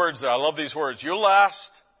at these words there. I love these words. You'll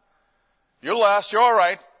last. You'll last. You're all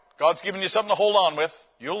right. God's given you something to hold on with.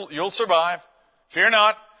 You'll survive. Fear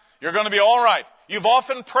not. You're going to be all right. You've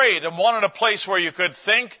often prayed and wanted a place where you could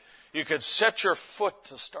think, you could set your foot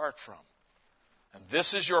to start from. And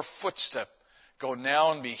this is your footstep. Go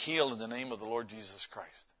now and be healed in the name of the Lord Jesus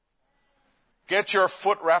Christ. Get your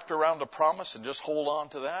foot wrapped around a promise and just hold on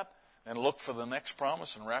to that and look for the next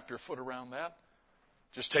promise and wrap your foot around that.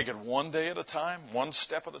 Just take it one day at a time, one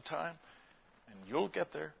step at a time, and you'll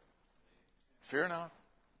get there. Fear not.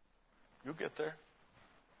 You'll get there.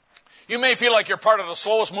 You may feel like you're part of the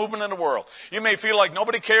slowest movement in the world. You may feel like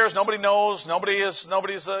nobody cares, nobody knows, nobody's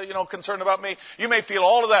concerned about me. You may feel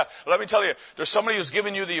all of that. Let me tell you, there's somebody who's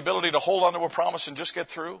given you the ability to hold on to a promise and just get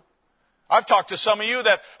through. I've talked to some of you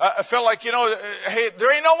that felt like, hey,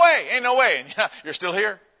 there ain't no way. And you're still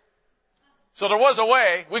here. So there was a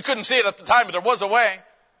way. We couldn't see it at the time, but there was a way.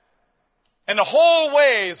 And the whole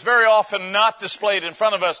way is very often not displayed in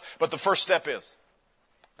front of us, but the first step is.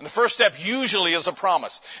 And the first step usually is a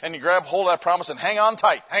promise. And you grab hold of that promise and hang on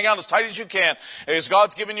tight. Hang on as tight as you can. As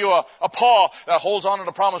God's given you a paw that holds on to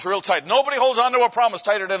the promise real tight. Nobody holds on to a promise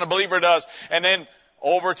tighter than a believer does. And then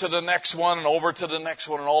over to the next one and over to the next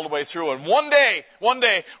one and all the way through. And one day,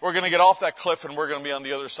 we're going to get off that cliff and we're going to be on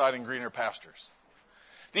the other side in greener pastures.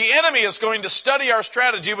 The enemy is going to study our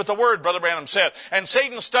strategy with the word, Brother Branham said. And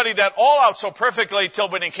Satan studied that all out so perfectly till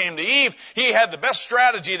when he came to Eve, he had the best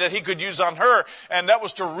strategy that he could use on her, and that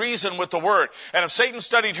was to reason with the word. And if Satan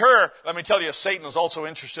studied her, let me tell you, Satan is also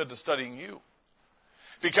interested in studying you.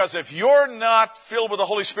 Because if you're not filled with the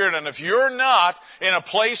Holy Spirit, and if you're not in a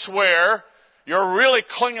place where you're really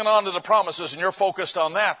clinging on to the promises and you're focused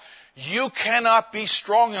on that, you cannot be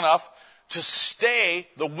strong enough to stay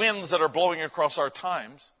the winds that are blowing across our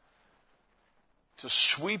times, to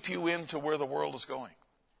sweep you into where the world is going.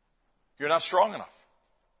 You're not strong enough.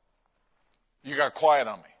 You got quiet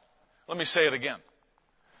on me. Let me say it again.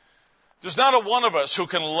 There's not a one of us who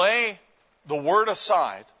can lay the word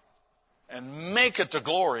aside and make it to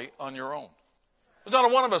glory on your own. There's not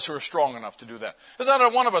a one of us who are strong enough to do that. There's not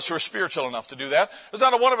a one of us who are spiritual enough to do that. There's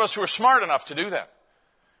not a one of us who are smart enough to do that.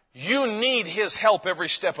 You need his help every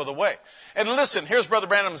step of the way. And listen, here's Brother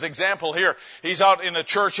Branham's example here. He's out in a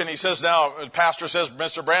church and he says now, the pastor says,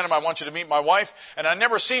 Mr. Branham, I want you to meet my wife. And I've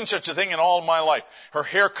never seen such a thing in all of my life. Her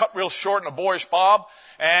hair cut real short in a boyish bob.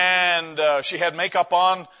 And she had makeup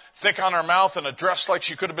on, thick on her mouth, and a dress like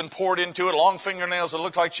she could have been poured into it, long fingernails that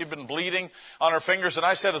looked like she'd been bleeding on her fingers. And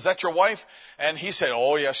I said, is that your wife? And he said,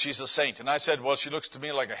 oh, yes, she's a saint. And I said, well, she looks to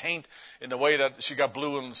me like a haint in the way that she got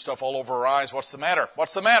blue and stuff all over her eyes. What's the matter?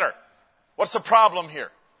 What's the matter? What's the problem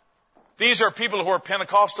here? These are people who are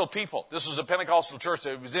Pentecostal people. This was a Pentecostal church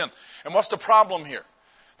that he was in. And what's the problem here?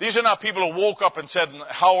 These are not people who woke up and said,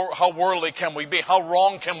 how worldly can we be? How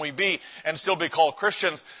wrong can we be and still be called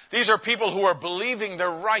Christians? These are people who are believing they're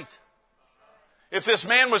right. If this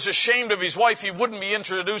man was ashamed of his wife, he wouldn't be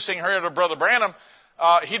introducing her to Brother Branham.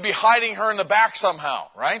 he'd be hiding her in the back somehow,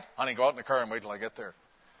 right? Honey, go out in the car and wait till I get there.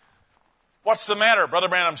 What's the matter? Brother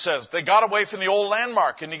Branham says, they got away from the old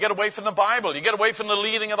landmark, and you get away from the Bible. You get away from the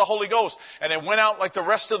leading of the Holy Ghost. And it went out like the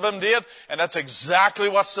rest of them did, and that's exactly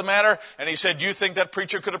what's the matter. And he said, you think that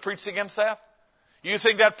preacher could have preached against that? You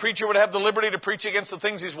think that preacher would have the liberty to preach against the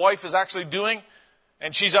things his wife is actually doing?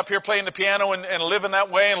 And she's up here playing the piano and living that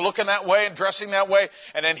way and looking that way and dressing that way.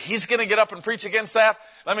 And then he's going to get up and preach against that?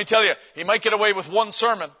 Let me tell you, he might get away with one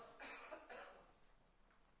sermon.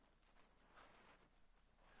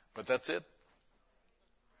 But that's it.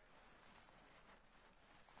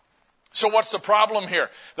 So what's the problem here?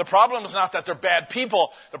 The problem is not that they're bad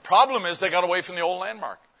people. The problem is they got away from the old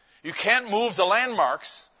landmark. You can't move the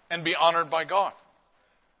landmarks and be honored by God.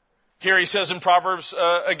 Here he says in Proverbs,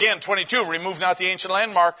 again, 22, remove not the ancient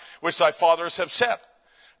landmark which thy fathers have set.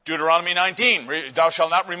 Deuteronomy 19, thou shalt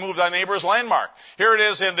not remove thy neighbor's landmark. Here it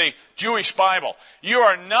is in the Jewish Bible. You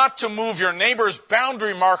are not to move your neighbor's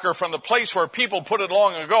boundary marker from the place where people put it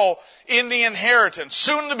long ago in the inheritance,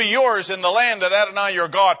 soon to be yours in the land that Adonai your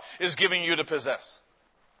God is giving you to possess.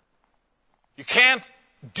 You can't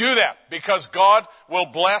do that because God will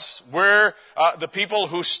bless where the people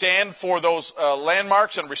who stand for those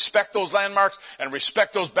landmarks and respect those landmarks and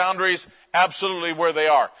respect those boundaries absolutely where they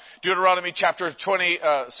are. Deuteronomy chapter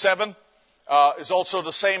 27 is also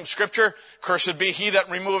the same scripture. Cursed be he that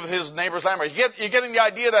removeth his neighbor's landmark. You're getting the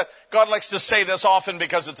idea that God likes to say this often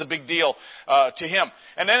because it's a big deal to him.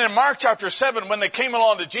 And then in Mark chapter 7, when they came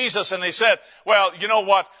along to Jesus and they said, well, you know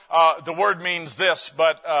what, the word means this,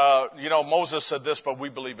 but, Moses said this, but we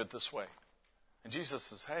believe it this way. And Jesus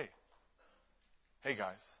says, hey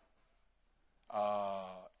guys,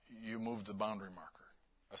 you moved the boundary marker.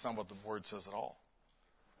 That's not what the word says at all.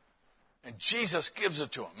 And Jesus gives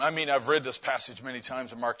it to him. I mean, I've read this passage many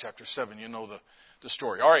times in Mark chapter 7. You know the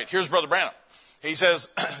story. All right, here's Brother Branham. He says,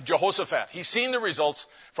 Jehoshaphat, he's seen the results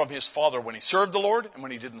from his father when he served the Lord and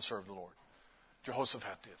when he didn't serve the Lord.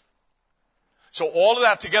 Jehoshaphat did. So all of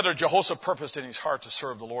that together, Jehoshaphat purposed in his heart to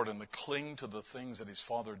serve the Lord and to cling to the things that his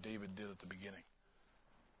father David did at the beginning.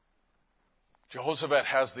 Jehoshaphat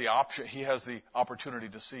has the option, he has the opportunity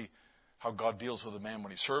to see how God deals with a man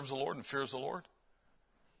when he serves the Lord and fears the Lord,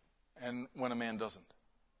 and when a man doesn't.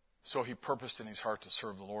 So he purposed in his heart to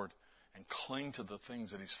serve the Lord and cling to the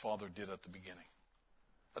things that his father did at the beginning.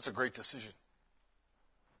 That's a great decision.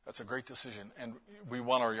 That's a great decision. And we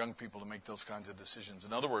want our young people to make those kinds of decisions.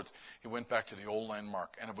 In other words, he went back to the old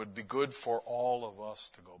landmark. And it would be good for all of us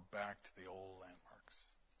to go back to the old landmarks.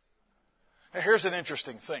 Now, here's an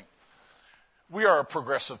interesting thing. We are a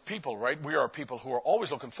progressive people, right? We are people who are always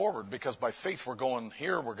looking forward because by faith we're going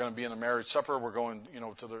here, we're going to be in a marriage supper, we're going,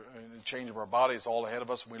 to the change of our bodies all ahead of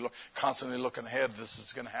us. We look constantly looking ahead. This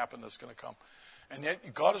is going to happen, this is going to come. And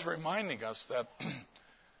yet God is reminding us that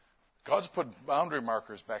God's put boundary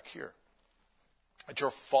markers back here that your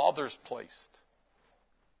fathers placed.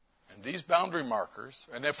 And these boundary markers,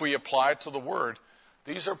 and if we apply it to the Word,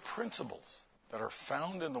 these are principles that are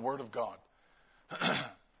found in the Word of God.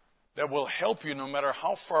 That will help you no matter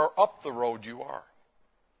how far up the road you are.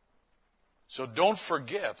 So don't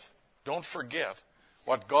forget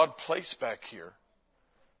what God placed back here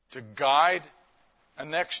to guide a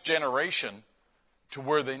next generation to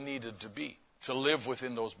where they needed to be, to live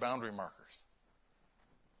within those boundary markers.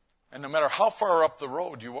 And no matter how far up the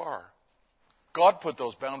road you are, God put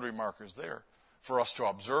those boundary markers there for us to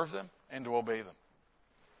observe them and to obey them.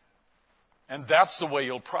 And that's the way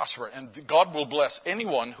you'll prosper. And God will bless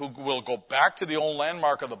anyone who will go back to the old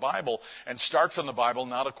landmark of the Bible and start from the Bible,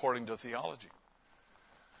 not according to theology.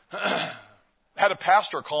 Had a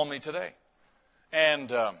pastor call me today.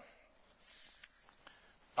 And,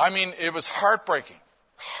 it was heartbreaking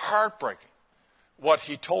what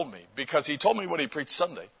he told me. Because he told me what he preached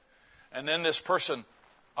Sunday. And then this person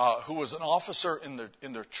who was an officer in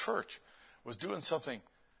their church was doing something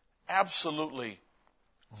absolutely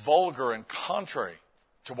vulgar and contrary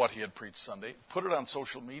to what he had preached Sunday, put it on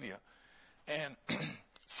social media, and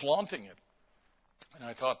flaunting it. And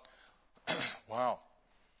I thought, wow.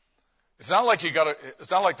 It's not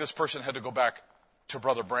like this person had to go back to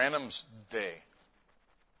Brother Branham's day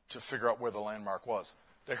to figure out where the landmark was.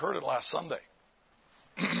 They heard it last Sunday.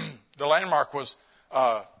 The landmark was,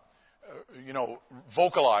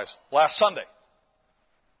 vocalized last Sunday.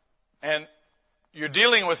 And you're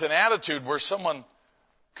dealing with an attitude where someone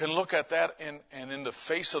can look at that and in the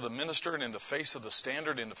face of the minister and in the face of the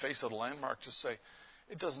standard, in the face of the landmark, just say,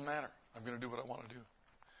 it doesn't matter. I'm going to do what I want to do.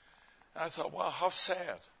 And I thought, wow, how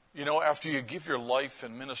sad. You know, after you give your life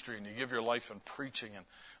in ministry and you give your life in preaching and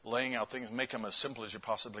laying out things, make them as simple as you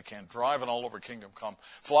possibly can, driving all over Kingdom Come,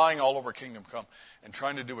 flying all over Kingdom Come, and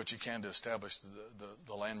trying to do what you can to establish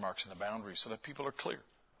the landmarks and the boundaries so that people are clear.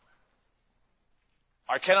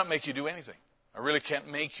 I cannot make you do anything. I really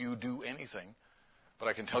can't make you do anything, but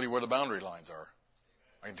I can tell you where the boundary lines are.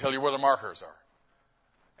 I can tell you where the markers are.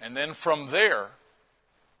 And then from there,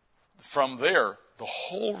 the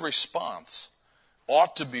whole response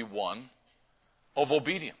ought to be one of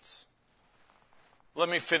obedience. Let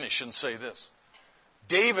me finish and say this.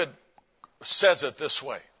 David says it this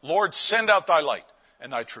way: Lord, send out thy light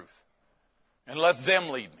and thy truth, and let them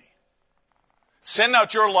lead me. Send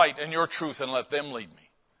out your light and your truth, and let them lead me.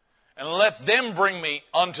 And let them bring me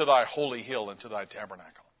unto thy holy hill and to thy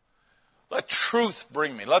tabernacle. Let truth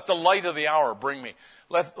bring me. Let the light of the hour bring me.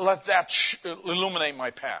 Let that illuminate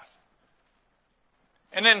my path.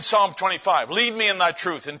 And then Psalm 25, lead me in thy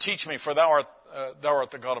truth and teach me, for thou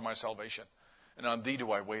art the God of my salvation. And on thee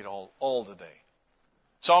do I wait all the day.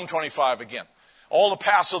 Psalm 25 again. All the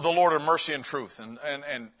paths of the Lord are mercy and truth,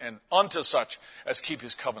 and unto such as keep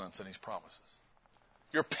his covenants and his promises.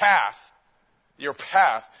 Your path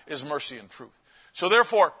is mercy and truth. So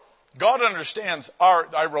therefore, God understands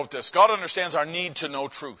I wrote this, God understands our need to know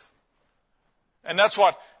truth. And that's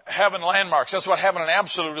what having landmarks, that's what having an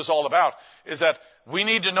absolute is all about, is that we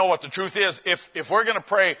need to know what the truth is. If we're going to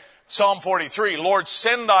pray Psalm 43, Lord,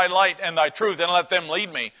 send thy light and thy truth and let them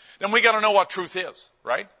lead me, then we got to know what truth is,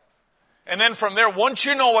 right? And then from there, once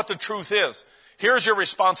you know what the truth is, here's your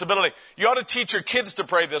responsibility. You ought to teach your kids to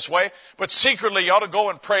pray this way, but secretly you ought to go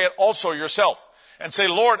and pray it also yourself. And say,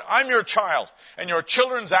 Lord, I'm your child, and your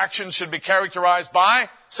children's actions should be characterized by,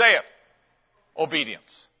 say it,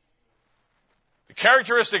 obedience. The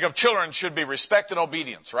characteristic of children should be respect and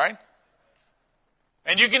obedience, right?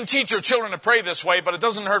 And you can teach your children to pray this way, but it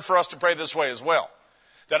doesn't hurt for us to pray this way as well.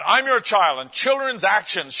 That I'm your child, and children's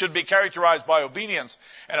actions should be characterized by obedience.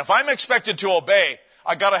 And if I'm expected to obey,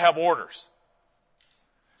 I got to have orders.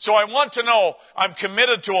 So I want to know I'm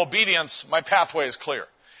committed to obedience, my pathway is clear.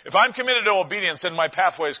 If I'm committed to obedience and my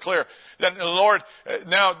pathway is clear, then Lord,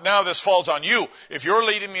 now this falls on you. If you're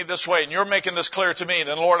leading me this way and you're making this clear to me,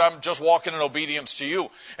 then Lord, I'm just walking in obedience to you.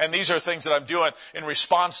 And these are things that I'm doing in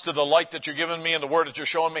response to the light that you're giving me and the word that you're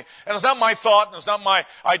showing me. And it's not my thought and it's not my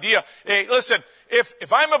idea. Hey, listen,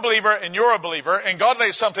 if I'm a believer and you're a believer and God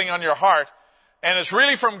lays something on your heart and it's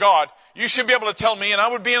really from God, you should be able to tell me and I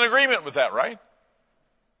would be in agreement with that, right?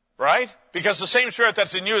 Right? Because the same spirit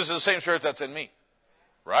that's in you is the same spirit that's in me.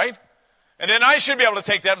 Right? And then I should be able to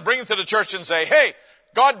take that and bring it to the church and say, hey,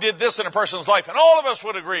 God did this in a person's life. And all of us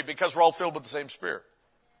would agree because we're all filled with the same spirit.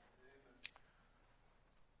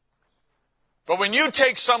 But when you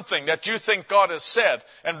take something that you think God has said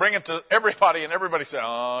and bring it to everybody and everybody say,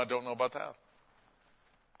 oh, I don't know about that.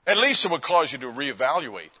 At least it would cause you to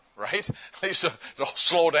reevaluate, right? At least to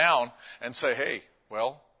slow down and say, hey,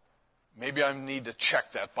 well, maybe I need to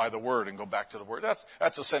check that by the Word and go back to the Word.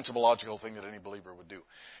 That's a sensible, logical thing that any believer would do.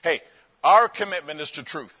 Hey, our commitment is to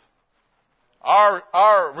truth.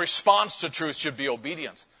 Our response to truth should be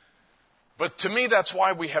obedience. But to me, that's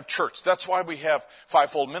why we have church. That's why we have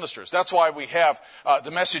fivefold ministers. That's why we have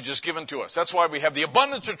the messages given to us. That's why we have the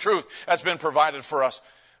abundance of truth that's been provided for us.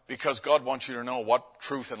 Because God wants you to know what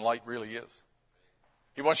truth and light really is.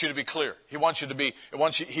 He wants you to be clear. He wants it to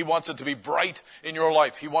be bright in your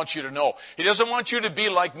life. He wants you to know. He doesn't want you to be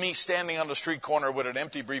like me standing on the street corner with an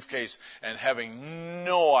empty briefcase and having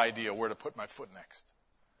no idea where to put my foot next.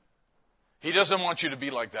 He doesn't want you to be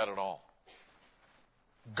like that at all.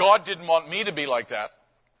 God didn't want me to be like that.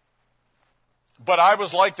 But I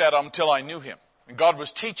was like that until I knew him. And God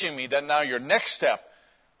was teaching me that now your next step,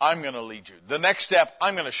 I'm going to lead you. The next step,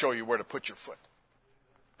 I'm going to show you where to put your foot.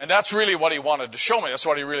 And that's really what he wanted to show me. That's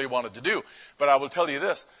what he really wanted to do. But I will tell you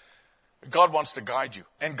this. God wants to guide you.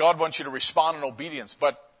 And God wants you to respond in obedience.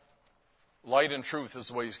 But light and truth is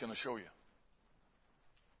the way he's going to show you.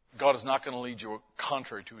 God is not going to lead you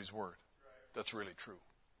contrary to his word. That's really true.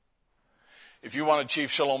 If you want to achieve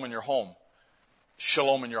shalom in your home,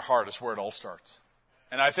 shalom in your heart is where it all starts.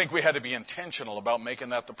 And I think we had to be intentional about making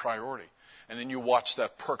that the priority. And then you watch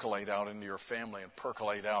that percolate out into your family and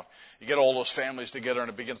percolate out. You get all those families together and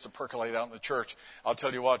it begins to percolate out in the church. I'll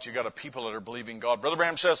tell you what, you got a people that are believing God. Brother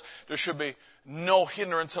Branham says there should be no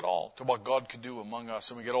hindrance at all to what God could do among us.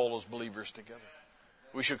 And we get all those believers together.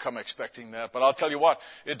 We should come expecting that. But I'll tell you what,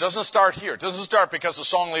 it doesn't start here. It doesn't start because the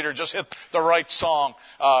song leader just hit the right song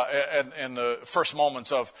in the first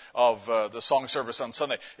moments of the song service on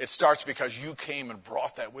Sunday. It starts because you came and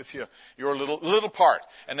brought that with you, your little part.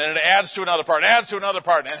 And then it adds to another part, adds to another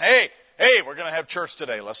part. And hey, Hey, we're going to have church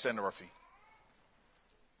today. Let's stand to our feet.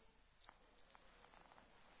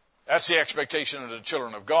 That's the expectation of the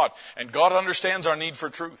children of God. And God understands our need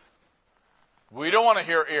for truth. We don't want to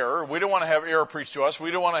hear error. We don't want to have error preached to us.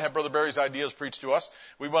 We don't want to have Brother Barry's ideas preached to us.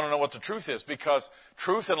 We want to know what the truth is, because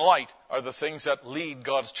truth and light are the things that lead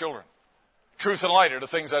God's children. Truth and light are the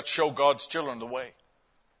things that show God's children the way.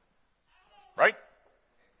 Right?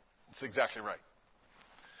 That's exactly right.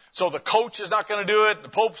 So the coach is not going to do it. The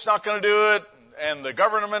Pope's not going to do it. And the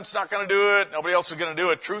government's not going to do it. Nobody else is going to do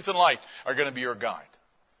it. Truth and light are going to be your guide.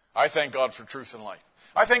 I thank God for truth and light.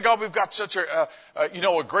 I thank God we've got such a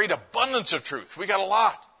great abundance of truth. We got a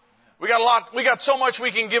lot. We got so much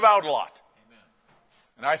we can give out a lot.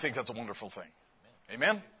 And I think that's a wonderful thing.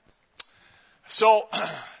 Amen? So,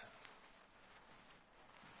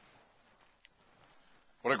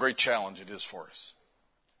 what a great challenge it is for us.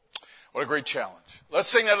 What a great challenge. Let's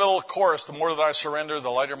sing that little chorus, the more that I surrender, the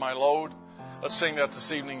lighter my load. Let's sing that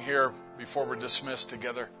this evening here before we're dismissed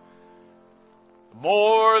together. The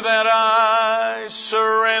more that I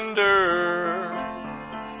surrender,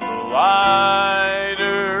 the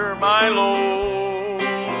lighter my load.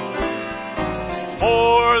 The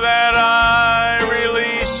more that I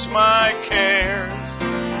release my cares,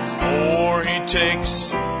 the more He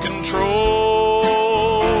takes control.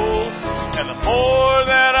 And the more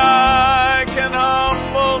that I can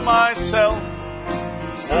humble myself,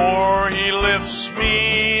 the more He lifts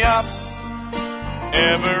me up.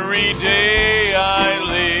 Every day I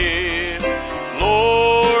live,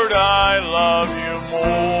 Lord, I love you more.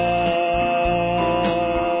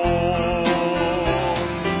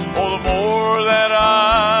 Oh, the more that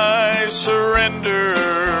I surrender,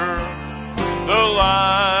 the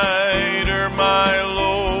lighter my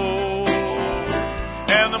load.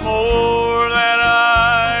 And the more that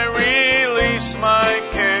I release my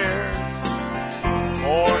cares, the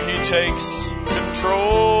more He takes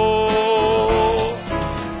control.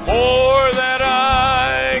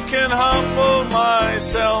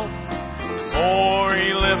 More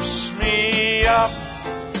He lifts me up.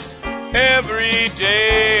 Every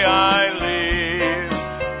day I live,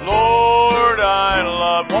 Lord, I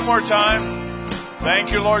love. One more time.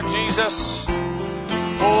 Thank you, Lord Jesus.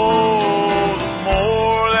 Oh, the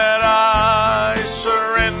more that I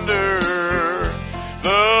surrender,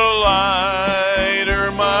 the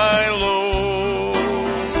lighter my load.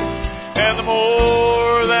 And the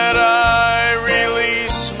more that I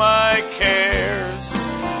release my cares,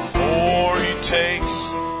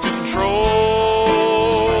 takes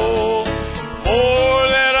control. More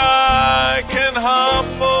that I can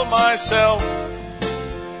humble myself.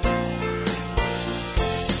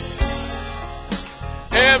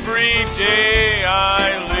 Every day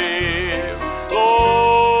I live,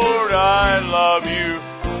 Lord, I love you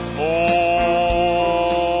more.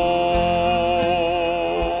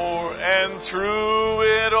 And through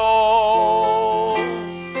it all,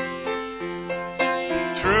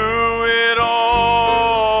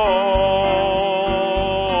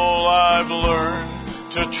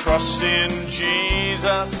 trust in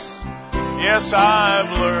Jesus. Yes,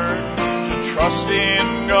 I've learned to trust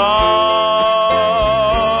in God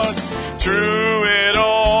through it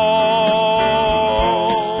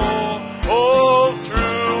all. Oh,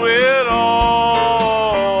 through it all,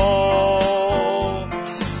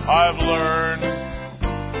 I've learned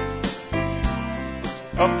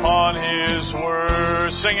upon His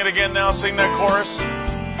word. Sing it again now. Sing that chorus.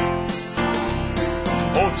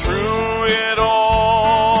 Oh, through it all.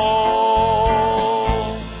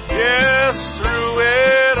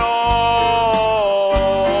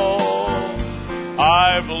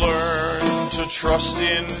 Trust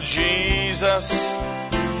in Jesus.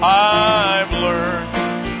 I've learned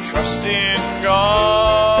to trust in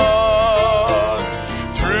God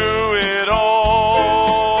through it all.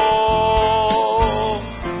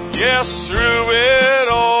 Yes, through it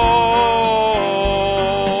all,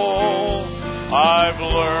 I've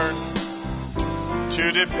learned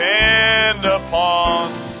to depend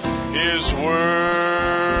upon His word.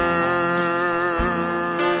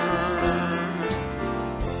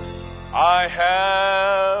 I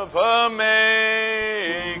have a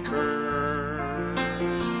Maker.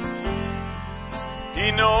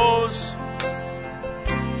 He knows.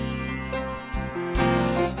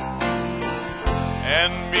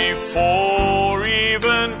 And before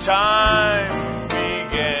even time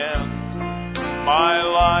began, my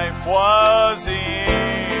life was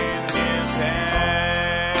in His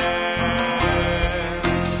hands.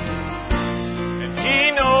 And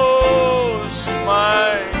He knows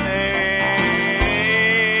my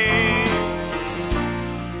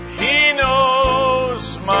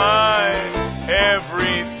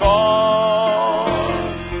every thought.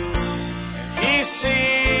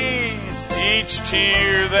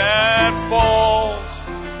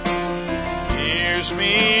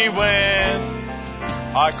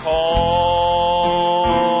 I call,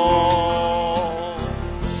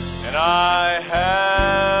 and I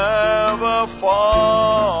have a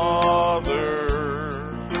Father,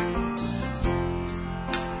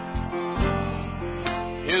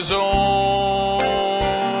 His own,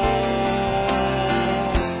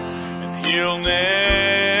 and He'll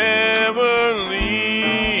never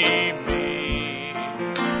leave me,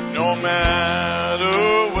 no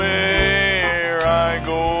matter where I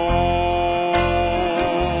go.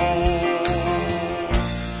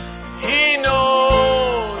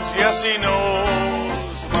 He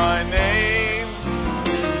knows my name,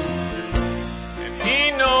 and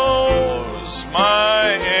He knows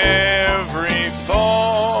my every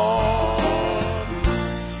thought,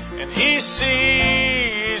 and He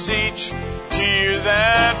sees each tear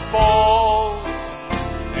that falls,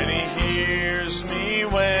 and He hears me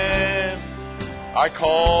when I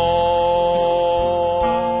call.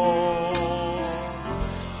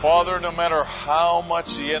 Father, no matter how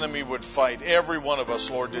much the enemy would fight, every one of us,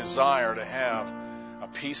 Lord, desire to have a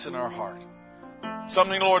peace in our heart.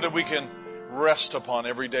 Something, Lord, that we can rest upon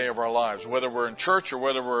every day of our lives, whether we're in church or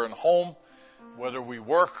whether we're in home, whether we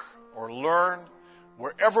work or learn,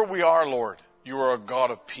 wherever we are, Lord, you are a God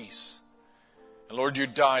of peace. And Lord, you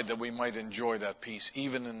died that we might enjoy that peace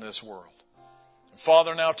even in this world. And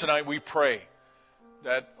Father, now tonight we pray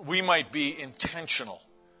that we might be intentional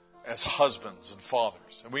as husbands and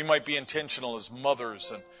fathers, and we might be intentional as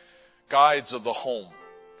mothers and guides of the home.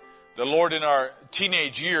 The Lord, in our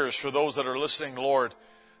teenage years, for those that are listening, Lord,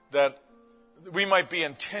 that we might be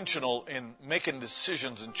intentional in making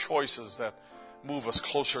decisions and choices that move us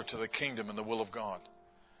closer to the kingdom and the will of God.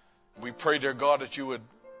 We pray, dear God, that you would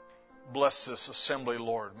bless this assembly,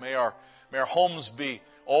 Lord. May our homes be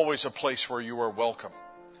always a place where you are welcome.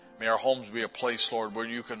 May our homes be a place, Lord, where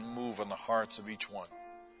you can move in the hearts of each one.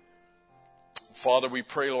 Father, we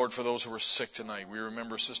pray, Lord, for those who are sick tonight. We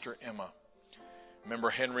remember Sister Emma. Remember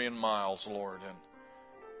Henry and Miles, Lord, and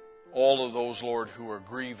all of those, Lord, who are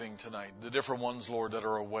grieving tonight. The different ones, Lord, that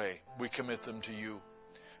are away. We commit them to you,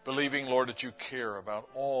 believing, Lord, that you care about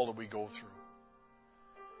all that we go through.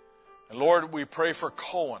 And Lord, we pray for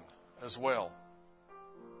Cohen as well.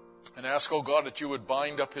 And ask, oh God, that you would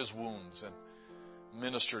bind up his wounds and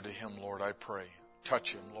minister to him, Lord, I pray.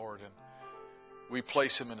 Touch him, Lord, and we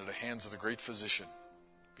place him into the hands of the great physician,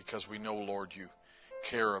 because we know, Lord, you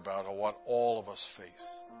care about what all of us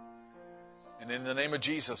face. And in the name of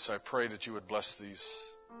Jesus, I pray that you would bless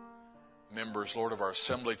these members, Lord, of our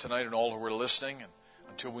assembly tonight and all who are listening. And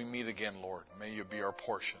until we meet again, Lord, may you be our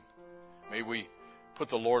portion. May we put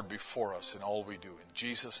the Lord before us in all we do. In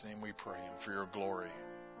Jesus' name we pray, and for your glory.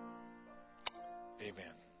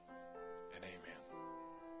 Amen and amen.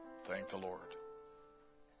 Thank the Lord.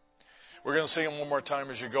 We're going to sing him one more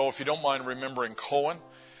time as you go. If you don't mind remembering Cohen,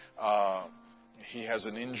 he has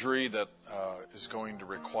an injury that is going to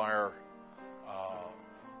require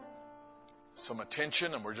some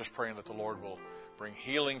attention, and we're just praying that the Lord will bring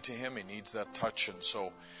healing to him. He needs that touch, and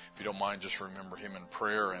so if you don't mind, just remember him in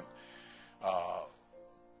prayer. And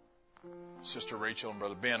Sister Rachel and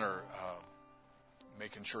Brother Ben are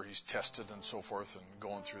making sure he's tested and so forth and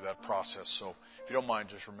going through that process. So if you don't mind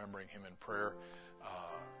just remembering him in prayer,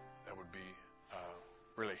 that would be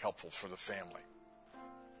really helpful for the family.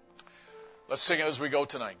 Let's sing it as we go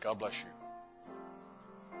tonight. God bless you.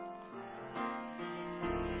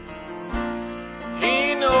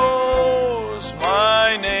 He knows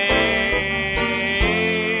my name.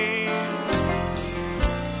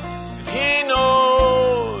 He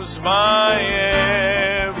knows my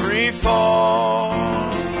every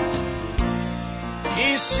thought.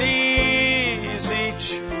 He sees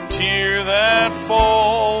each tear that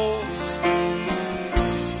falls.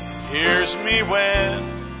 Hears me when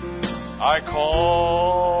I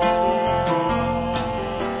call.